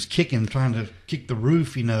 and she was trying to kick the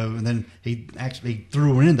roof, and then he actually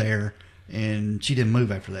threw her in there, and she didn't move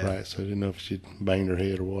after that. Right, so I didn't know if she'd banged her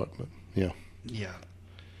head or what, but yeah. Yeah.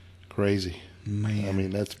 Crazy. Man. I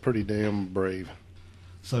mean, that's pretty damn brave.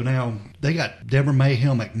 So now they got Debra May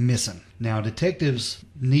Helmick missing. Now detectives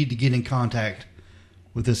need to get in contact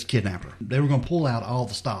with this kidnapper. They were going to pull out all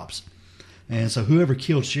the stops. And so whoever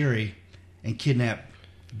killed Shari and kidnapped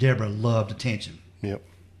Debra loved attention. Yep.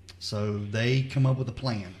 So they come up with a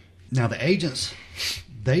plan. Now the agents,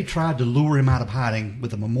 they tried to lure him out of hiding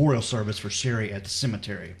with a memorial service for Shari at the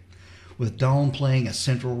cemetery, with Dawn playing a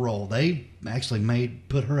central role. They actually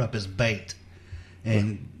put her up as bait.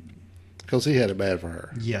 And because he had it bad for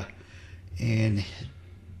her. yeah. And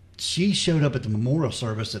she showed up at the memorial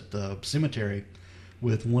service at the cemetery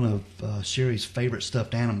with one of Shari's favorite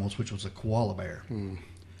stuffed animals, which was a koala bear. And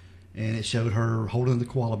it showed her holding the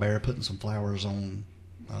koala bear, putting some flowers on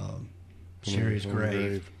Shari's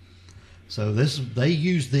grave. So they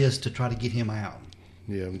used this to try to get him out.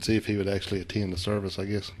 Yeah, and see if he would actually attend the service, I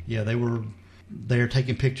guess. Yeah, they were there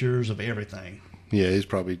taking pictures of everything. Yeah, he's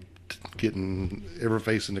probably getting every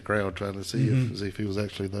face in the crowd trying to see if he was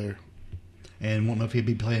actually there. And won't know if he'd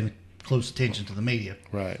be paying close attention to the media.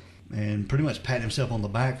 Right. And pretty much patting himself on the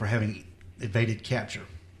back for having evaded capture.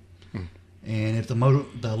 And if the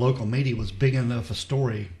local media was big enough a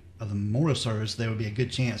story of the memorial service, there would be a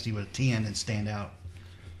good chance he would attend and stand out,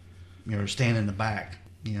 stand in the back,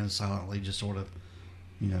 silently, just sort of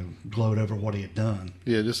gloat over what he had done.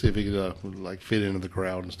 Yeah, just see if he could like fit into the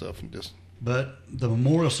crowd and stuff, and just. But the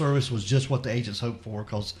memorial service was just what the agents hoped for,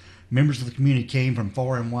 because members of the community came from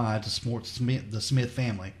far and wide to support the Smith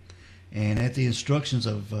family. And at the instructions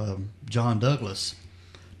of John Douglas,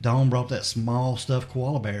 Don brought that small stuffed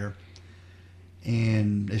koala bear.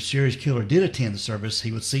 And if Sherry's killer did attend the service,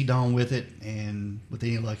 he would see Don with it, and with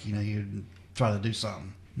any luck, he would try to do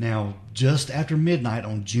something. Now, just after midnight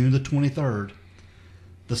on June the 23rd,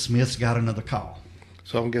 the Smiths got another call.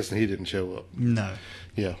 So I'm guessing he didn't show up. No.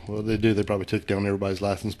 Yeah, well, they do. They probably took down everybody's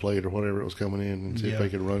license plate or whatever it was coming in and see if they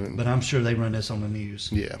could run it. But I'm sure they run this on the news.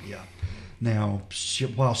 Yeah. Yeah. Now,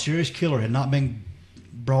 while Sherry's killer had not been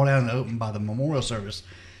brought out in the open by the memorial service,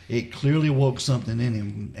 it clearly woke something in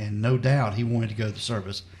him, and no doubt he wanted to go to the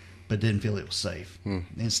service, but didn't feel it was safe.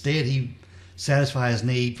 Instead, he satisfied his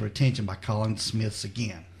need for attention by calling the Smiths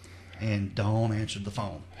again, and Dawn answered the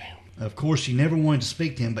phone. Of course, she never wanted to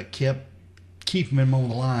speak to him, but kept keeping him on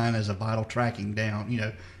the line as a vital tracking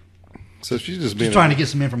down. So she's just trying to get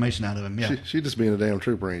some information out of him. Yeah, she's just being a damn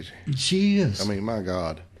trooper, ain't she? She is. I mean, my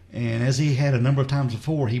God. And as he had a number of times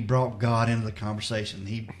before, he brought God into the conversation.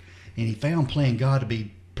 He found playing God to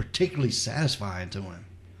be particularly satisfying to him.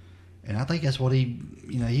 And I think that's what he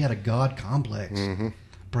had a God complex. Mm-hmm.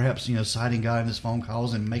 Perhaps, citing God in his phone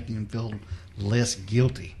calls and making him feel less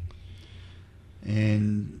guilty.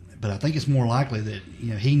 But I think it's more likely that,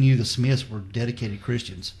 he knew the Smiths were dedicated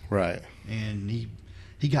Christians. Right. And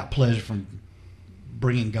he got pleasure from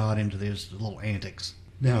bringing God into his little antics.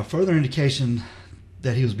 Now, a further indication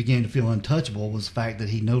that he was beginning to feel untouchable was the fact that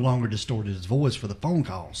he no longer distorted his voice for the phone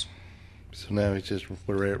calls. So now he's just with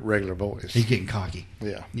a regular voice. He's getting cocky.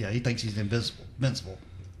 Yeah. Yeah, he thinks he's invincible.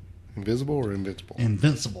 Invisible or invincible?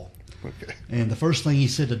 Invincible. Okay. And the first thing he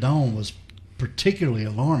said to Dawn was particularly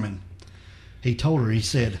alarming. He told her, he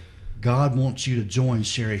said, God wants you to join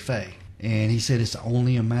Shari Faye. And he said it's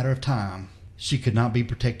only a matter of time. She could not be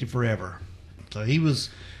protected forever. So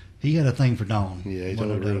he had a thing for Dawn. Yeah, he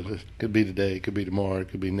told her it could be today, it could be tomorrow, it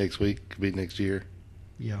could be next week, it could be next year.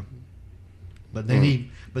 Yeah. But then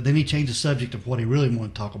he changed the subject of what he really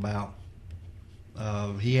wanted to talk about.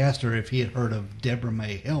 He asked her if he had heard of Debra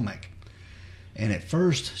Mae Helmick. And at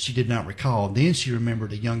first, she did not recall. Then she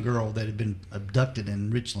remembered a young girl that had been abducted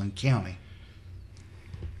in Richland County.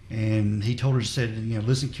 And he told her, said,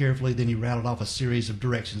 listen carefully. Then he rattled off a series of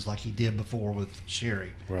directions like he did before with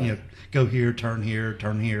Shari. Right. Go here, turn here,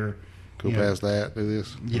 turn here. Go past that, do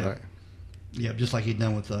this. Yeah. Right. Yeah, just like he'd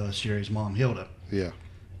done with Shari's mom, Hilda. Yeah.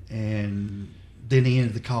 And then he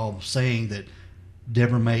ended the call saying that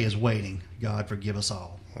Debra Mae is waiting. God forgive us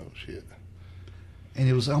all. Oh, shit. And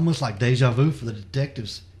it was almost like deja vu for the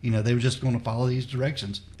detectives. They were just going to follow these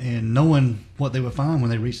directions and knowing what they would find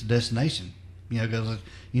when they reached the destination. Because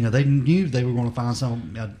they knew they were going to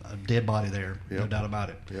find a dead body there, no doubt about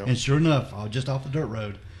it. Yep. And sure enough, just off the dirt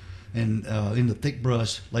road, and in the thick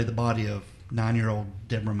brush lay the body of 9-year-old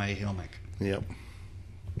Debra Mae Helmick. Yep.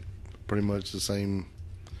 Pretty much in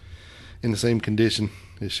the same condition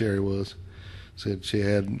as Shari was. Said she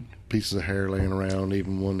had pieces of hair laying around,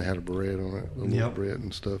 even one that had a beret on it, a little beret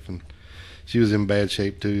and stuff. And she was in bad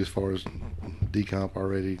shape too, as far as decomp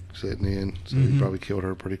already setting in. So he probably killed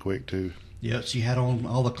her pretty quick too. Yeah, she had on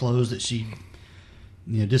all the clothes that she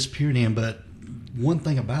disappeared in. But one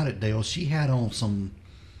thing about it, Dale, she had on some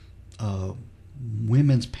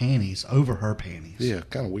women's panties over her panties. Yeah,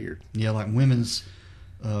 kind of weird. Yeah, like women's...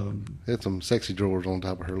 had some sexy drawers on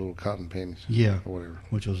top of her little cotton panties. Yeah. Or whatever.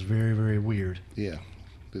 Which was very, very weird. Yeah.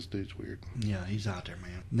 This dude's weird. Yeah, he's out there,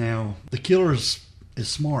 man. Now, the killer is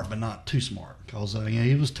smart, but not too smart. Because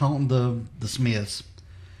he was taunting the Smiths.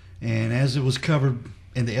 And as it was covered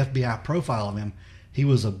in the FBI profile of him, he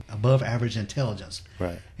was above average intelligence.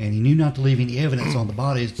 Right. And he knew not to leave any evidence on the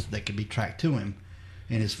bodies that could be tracked to him.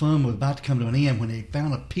 And his fun was about to come to an end when he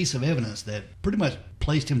found a piece of evidence that pretty much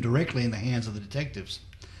placed him directly in the hands of the detectives.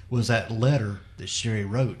 Was that letter that Shari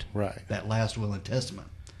wrote. Right. That last will and testament.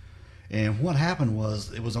 And what happened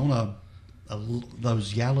was it was on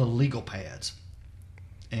those yellow legal pads.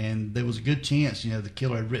 And there was a good chance, the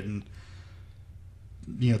killer had written,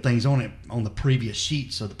 things on it on the previous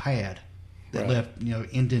sheets of the pad that left,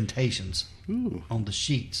 indentations on the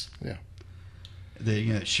sheets. Yeah.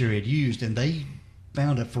 That, Shari had used. And they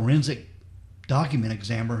found a forensic document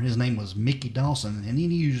examiner. His name was Mickey Dawson. And he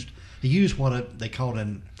used what they called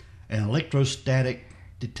an electrostatic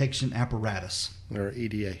detection apparatus. Or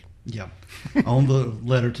EDA. Yeah. On the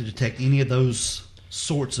letter to detect any of those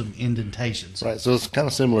sorts of indentations. Right. So it's kind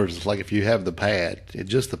of similar to like if you have the pad,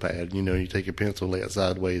 just the pad, you take your pencil, lay it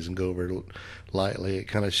sideways and go over it lightly. It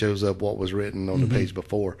kind of shows up what was written on the page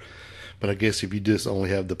before. But I guess if you just only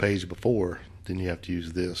have the page before, then you have to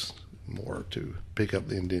use this more to pick up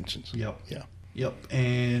the indentions. Yep. Yeah. Yep.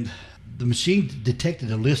 And the machine detected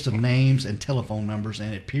a list of names and telephone numbers,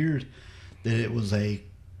 and it appeared that it was a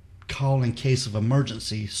call in case of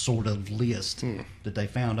emergency sort of list that they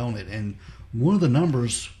found on it. And one of the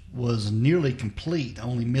numbers was nearly complete,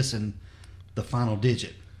 only missing the final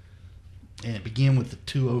digit. And it began with the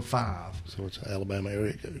 205. So it's Alabama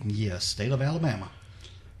area code. Yes, state of Alabama.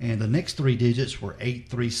 And the next three digits were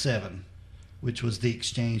 837, which was the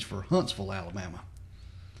exchange for Huntsville, Alabama.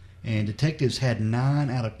 And detectives had 9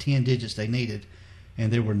 out of 10 digits they needed,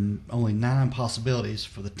 and there were only 9 possibilities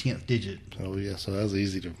for the 10th digit. Oh, yeah, so that was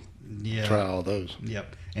easy to Yeah. try all those.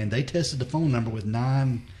 Yep. And they tested the phone number with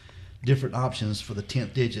 9 different options for the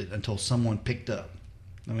 10th digit until someone picked up.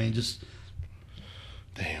 I mean, just...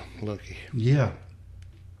 Damn, lucky. Yeah.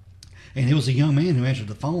 And it was a young man who answered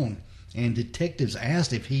the phone, and detectives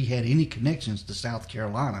asked if he had any connections to South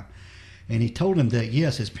Carolina. And he told them that,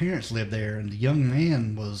 yes, his parents lived there, and the young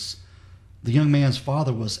man's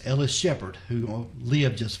father was Ellis Shepard, who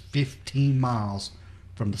lived just 15 miles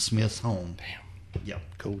from the Smith's home. Damn. Yep.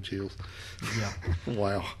 Cold chills. Yeah.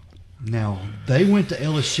 Wow. Now, they went to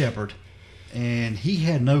Ellis Shepard, and he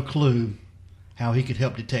had no clue how he could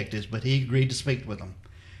help detectives, but he agreed to speak with them.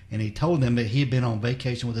 And he told them that he had been on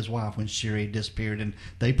vacation with his wife when Shari disappeared, and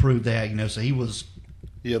they proved that, so he was...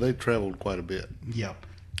 Yeah, they traveled quite a bit, Yep.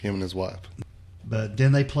 him and his wife. But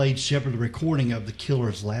then they played Shepard a recording of the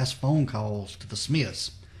killer's last phone calls to the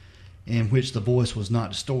Smiths, in which the voice was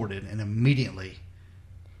not distorted, and immediately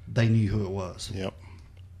they knew who it was. Yep.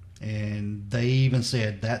 And they even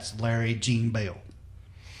said, that's Larry Gene Bell.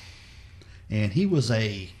 And he was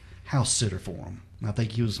a house sitter for him. I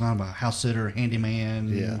think he was kind of a house sitter, handyman.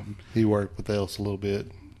 Yeah. He worked with Ellis a little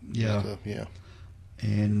bit. Yeah. Stuff. Yeah.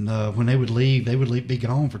 And when they would leave, be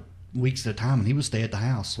gone for weeks at a time, and he would stay at the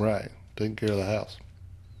house. Right. Taking care of the house.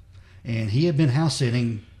 And he had been house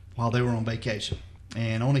sitting while they were on vacation.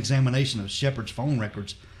 And on examination of Shepard's phone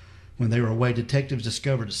records, when they were away, detectives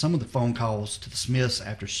discovered that some of the phone calls to the Smiths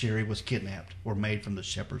after Shari was kidnapped were made from the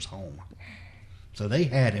Shepard's home. So they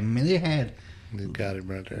had him. I mean, They got him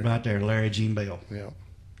right there. right there, Larry Gene Bell. Yeah.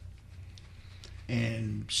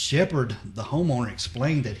 And Shepard, the homeowner,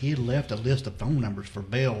 explained that he had left a list of phone numbers for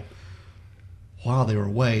Bell while they were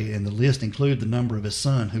away, and the list included the number of his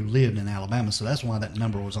son who lived in Alabama. So that's why that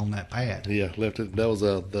number was on that pad. Yeah, left it. That was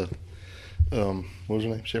the what was her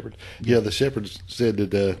name? Shepard. Yeah, the Shepherds said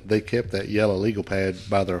that they kept that yellow legal pad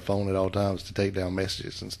by their phone at all times to take down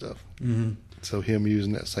messages and stuff. Mm-hmm. So him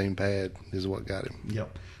using that same pad is what got him.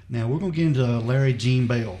 Yep. Now we're going to get into Larry Gene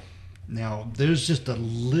Bell. Now there's just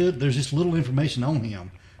little information on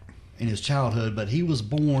him in his childhood, but he was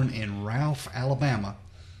born in Ralph, Alabama,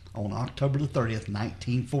 on October the 30th,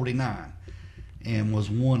 1949, and was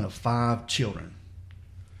one of 5 children.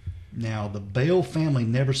 Now, the Bell family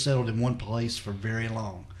never settled in one place for very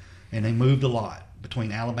long, and they moved a lot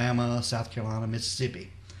between Alabama, South Carolina, Mississippi.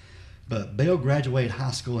 But Bell graduated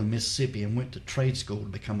high school in Mississippi and went to trade school to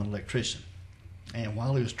become an electrician. And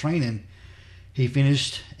while he was training, he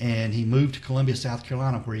finished and he moved to Columbia, South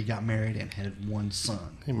Carolina, where he got married and had one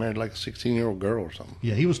son. He married like a 16-year-old girl or something.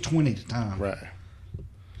 Yeah, he was 20 at the time. Right.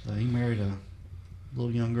 So he married a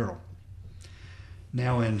little young girl.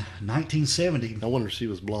 Now in 1970... I wonder if she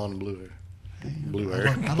was blonde and blue hair. Blue hair.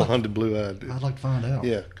 I'd like- Blonde and blue-eyed. I'd like to find out.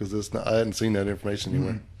 Yeah, because I hadn't seen that information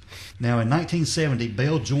anywhere. Now in 1970,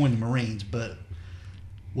 Bell joined the Marines, but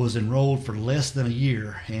was enrolled for less than a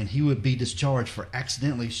year, and he would be discharged for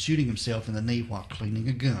accidentally shooting himself in the knee while cleaning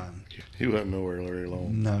a gun. He wasn't nowhere very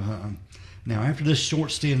long. No. Now, after this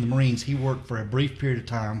short stint in the Marines, he worked for a brief period of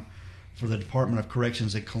time for the Department of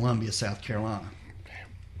Corrections in Columbia, South Carolina.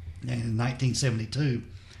 And in 1972,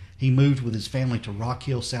 he moved with his family to Rock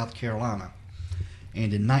Hill, South Carolina.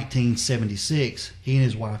 And in 1976, he and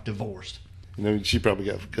his wife divorced. You know, she probably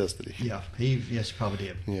got custody. Yeah, yes, he probably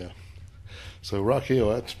did. Yeah. So Rock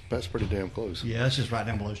Hill, that's pretty damn close. Yeah, that's just right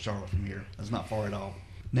down below Charlotte from here. That's not far at all.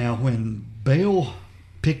 Now, when Bell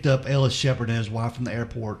picked up Ellis Shepard and his wife from the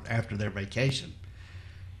airport after their vacation,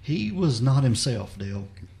 he was not himself, Dale.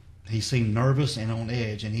 He seemed nervous and on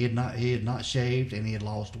edge, and he had not shaved, and he had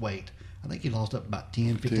lost weight. I think he lost up about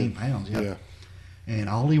 10, 15 pounds. Yeah. And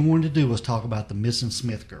all he wanted to do was talk about the missing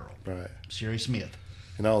Smith girl, Right. Shari Smith.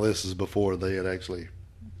 And all this is before they had actually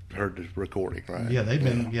heard the recording, right? Yeah, they've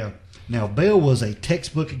been, yeah. Now, Bell was a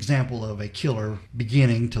textbook example of a killer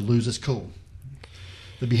beginning to lose his cool.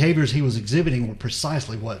 The behaviors he was exhibiting were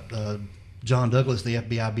precisely what John Douglas, the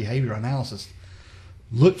FBI behavior analysis,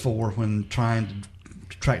 looked for when trying to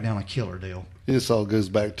track down a killer, Dale. This all goes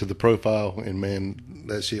back to the profile, and man,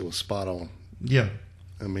 that shit was spot on. Yeah.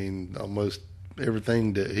 I mean, almost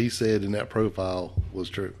everything that he said in that profile was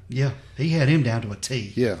true. Yeah. He had him down to a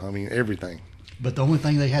T. Yeah, I mean, everything. But the only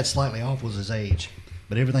thing they had slightly off was his age.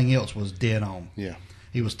 But everything else was dead on. Yeah.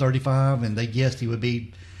 He was 35, and they guessed he would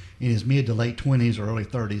be in his mid to late 20s or early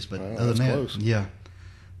 30s. But Well, other than that, close. yeah.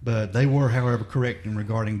 But they were, however, correct in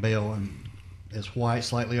regarding Bell, and as white,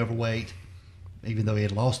 slightly overweight, even though he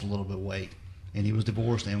had lost a little bit of weight. And he was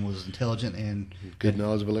divorced and was intelligent and Good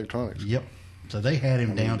knowledge of electronics. Yep. So they had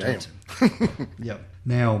him down to damn. it. Yep.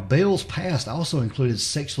 Now, Bell's past also included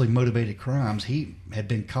sexually motivated crimes. He had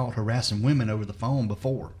been caught harassing women over the phone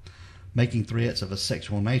before, making threats of a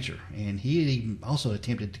sexual nature. And he had even also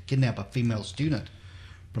attempted to kidnap a female student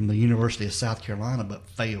from the University of South Carolina, but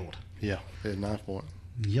failed. Yeah, at knife point.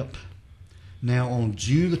 Yep. Now, on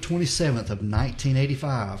June the 27th of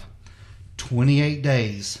 1985, 28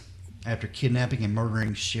 days after kidnapping and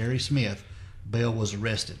murdering Shari Smith, Bell was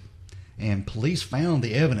arrested. And police found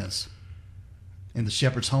the evidence in the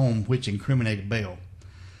Shepherd's home which incriminated Bell.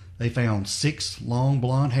 They found 6 long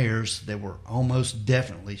blonde hairs that were almost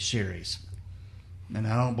definitely Shari's. And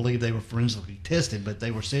I don't believe they were forensically tested, but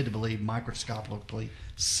they were said to believe microscopically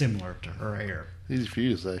similar to her hair. Easy for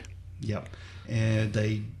you to say. Yep. And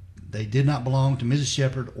they did not belong to Mrs.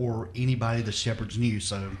 Shepherd or anybody the Shepherds knew,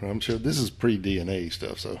 so I'm sure this is pre-DNA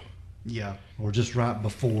stuff, so. yeah. Or just right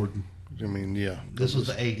before. I mean, yeah. This was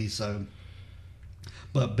the 80s, so.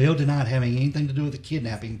 But Bell denied having anything to do with the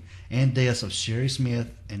kidnapping and deaths of Shari Smith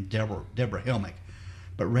and Debra Helmick,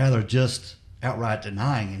 but rather just outright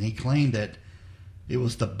denying. And he claimed that it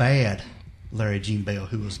was the bad Larry Gene Bell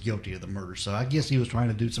who was guilty of the murder. So I guess he was trying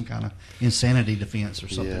to do some kind of insanity defense or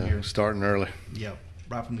something Yeah, here. starting early. Yeah,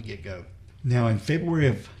 right from the get-go. Now, in February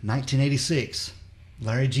of 1986,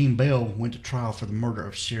 Larry Gene Bell went to trial for the murder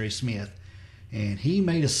of Shari Smith, and he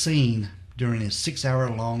made a scene during his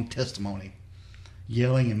 6-hour-long testimony,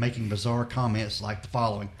 yelling and making bizarre comments like the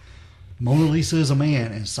following: "Mona Lisa is a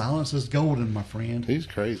man, and silence is golden, my friend." He's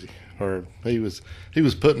crazy. Or he was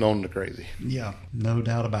putting on the crazy. Yeah, no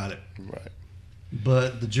doubt about it. Right.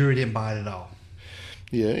 But the jury didn't buy it at all.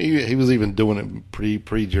 Yeah, he was even doing it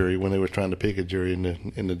pre-jury when they were trying to pick a jury,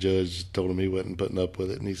 and the judge told him he wasn't putting up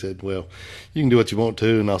with it, and he said, "Well, you can do what you want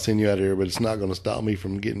to, and I'll send you out of here, but it's not going to stop me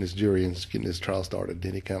from getting this jury and getting this trial started."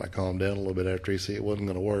 Then he kind of calmed down a little bit after he said it wasn't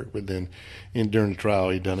going to work, but then during the trial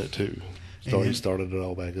he done it too. He started it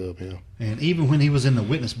all back up. Yeah. And even when he was in the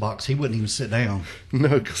witness box, he wouldn't even sit down.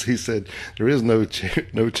 No, because he said there is no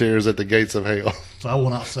chairs at the gates of hell. So I will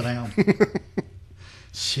not sit down.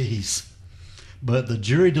 Jeez. But the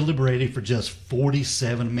jury deliberated for just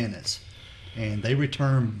 47 minutes, and they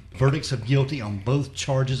returned verdicts of guilty on both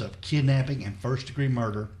charges of kidnapping and first-degree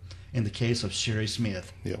murder in the case of Shari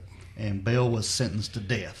Smith. Yep. And Bell was sentenced to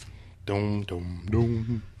death. Dum, dum,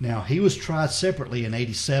 dum. Now, he was tried separately in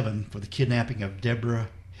 87 for the kidnapping of Debra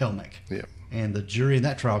Helmick. Yep. And the jury in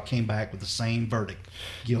that trial came back with the same verdict,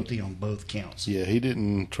 guilty on both counts. Yeah, he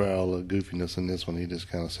didn't try all the goofiness in this one. He just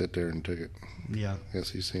kind of sat there and took it. Yeah. I guess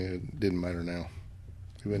he said it didn't matter now.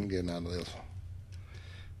 He wasn't getting out of this.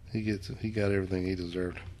 He got everything he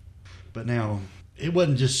deserved. But now, it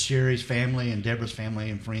wasn't just Shari's family and Debra's family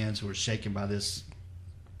and friends who were shaken by this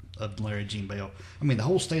of Larry Gene Bell. I mean, the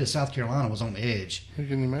whole state of South Carolina was on edge Can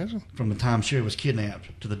you imagine? from the time Shari was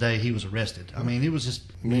kidnapped to the day he was arrested. I mean, it was just,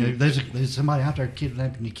 you know, there's somebody out there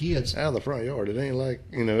kidnapping your kids. Out of the front yard. It ain't like,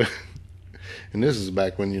 and this is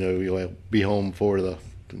back when, you'll be home before the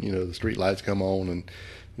street lights come on, and,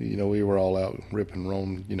 we were all out ripping,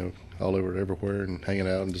 roam, all over everywhere and hanging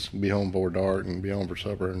out and just be home before dark and be home for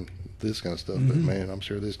supper and this kind of stuff. But man, I'm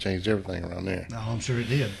sure this changed everything around there. Oh, I'm sure it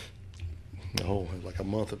did. It was like a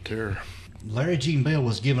month of terror. Larry Gene Bell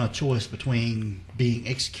was given a choice between being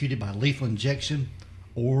executed by lethal injection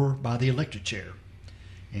or by the electric chair,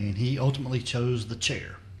 and he ultimately chose the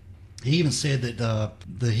chair. He even said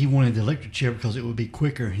that he wanted the electric chair because it would be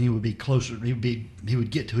quicker and he would be closer. He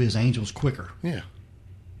would get to his angels quicker. Yeah.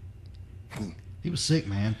 He was sick,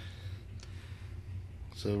 man.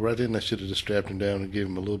 So right then, I should have just strapped him down and give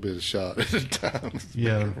him a little bit of shot at a time.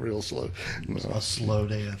 Yeah. Real slow. No, A slow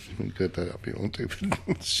death. we cut that up if you want to.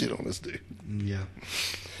 Shit on this dude. Yeah.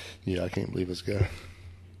 Yeah, I can't believe this guy.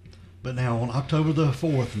 But now, on October the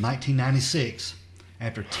 4th, 1996,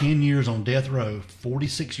 after 10 years on death row,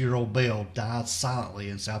 46-year-old Bell died silently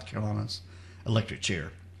in South Carolina's electric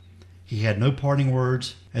chair. He had no parting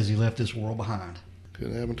words as he left this world behind.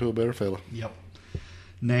 Couldn't happen to a better fella. Yep.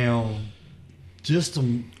 Now, just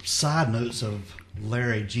some side notes of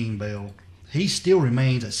Larry Gene Bell. He still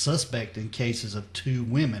remains a suspect in cases of 2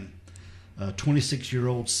 women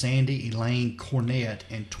 26-year-old Sandy Elaine Cornett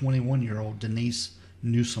and 21-year-old Denise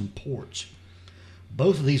Newsom Porch.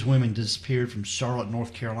 Both of these women disappeared from Charlotte,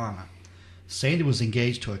 North Carolina. Sandy was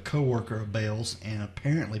engaged to a co-worker of Belle's, and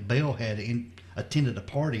apparently Belle had attended a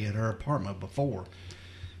party at her apartment before.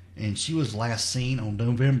 And she was last seen on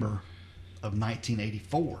November of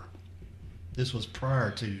 1984. This was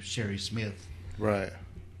prior to Shari Smith. Right.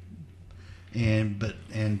 And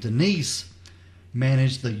Denise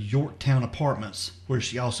managed the Yorktown Apartments, where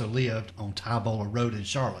she also lived on Tybola Road in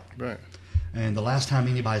Charlotte. Right. And the last time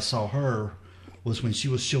anybody saw her was when she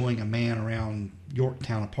was showing a man around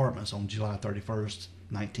Yorktown Apartments on July 31st,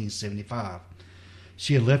 1975.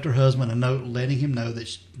 She had left her husband a note letting him know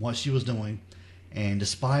what she was doing, and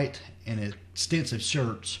despite an extensive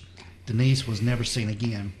search, Denise was never seen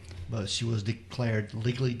again, but she was declared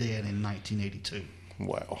legally dead in 1982.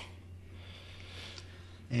 Wow.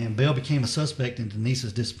 And Belle became a suspect in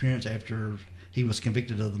Denise's disappearance after he was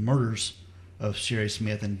convicted of the murders of Shari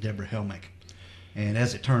Smith and Debra Helmick. And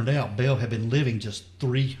as it turned out, Belle had been living just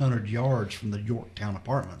 300 yards from the Yorktown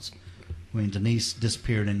Apartments when Denise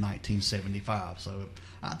disappeared in 1975. So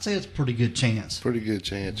I'd say it's a pretty good chance. Pretty good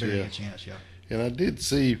chance, Very yeah. good chance, yeah. And I did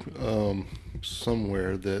see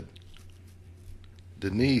somewhere that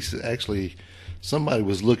Denise actually, somebody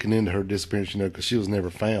was looking into her disappearance, because she was never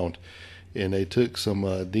found. And they took some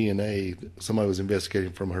DNA. Somebody was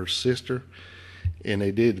investigating from her sister, and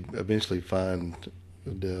they did eventually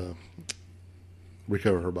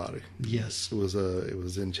recover her body. Yes. It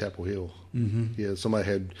was in Chapel Hill. Mm-hmm. Yeah, somebody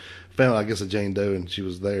had found, I guess, a Jane Doe, and she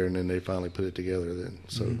was there, and then they finally put it together. Then,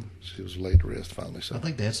 so she was laid to rest finally. So I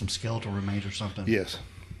think they had some skeletal remains or something. yes,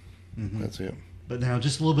 Mm-hmm. that's it. But now,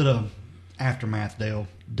 just a little bit of aftermath, Dale.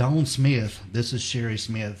 Dawn Smith, this is Shari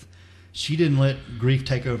Smith. She didn't let grief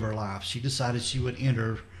take over her life. She decided she would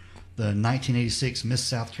enter the 1986 Miss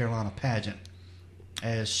South Carolina pageant,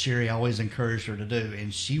 as Shari always encouraged her to do.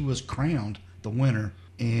 And she was crowned the winner,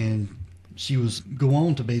 and she was go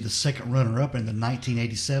on to be the second runner-up in the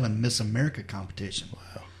 1987 Miss America competition.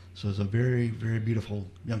 Wow. So it's a very, very beautiful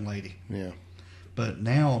young lady. Yeah. But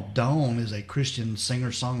now Dawn is a Christian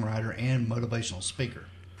singer-songwriter and motivational speaker.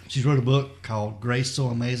 She's wrote a book called Grace So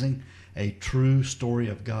Amazing, a true story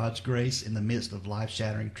of God's grace in the midst of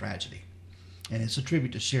life-shattering tragedy. And it's a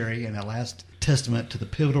tribute to Shari and a last testament to the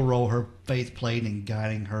pivotal role her faith played in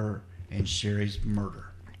guiding her and Shari's murder.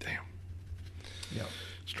 Damn. Yeah.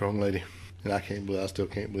 Strong lady. And I still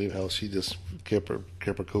can't believe how she just kept her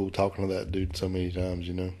cool talking to that dude so many times,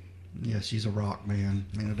 Yeah, she's a rock, man.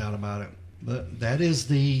 Ain't no doubt about it. But that is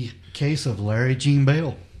the case of Larry Jean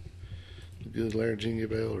Bell. The good Larry Jean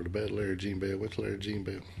Bell or the bad Larry Jean Bell? What's Larry Jean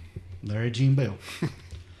Bell? Larry Jean Bell.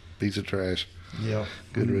 Piece of trash. Yeah.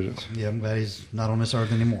 Good riddance. Yeah, I'm glad he's not on this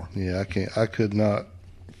earth anymore. Yeah, I could not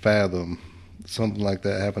fathom something like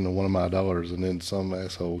that happen to one of my daughters, and then some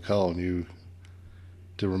asshole calling you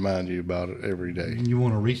to remind you about it every day. You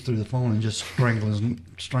want to reach through the phone and just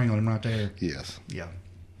strangle him right there. Yes. Yeah.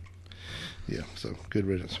 Yeah, so good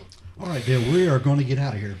riddance. All right, Dale, we are going to get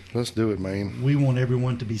out of here. Let's do it, man. We want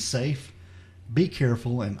everyone to be safe, be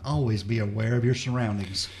careful, and always be aware of your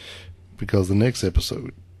surroundings. Because the next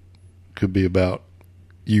episode could be about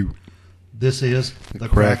you. This is The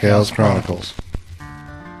Crack House Chronicles.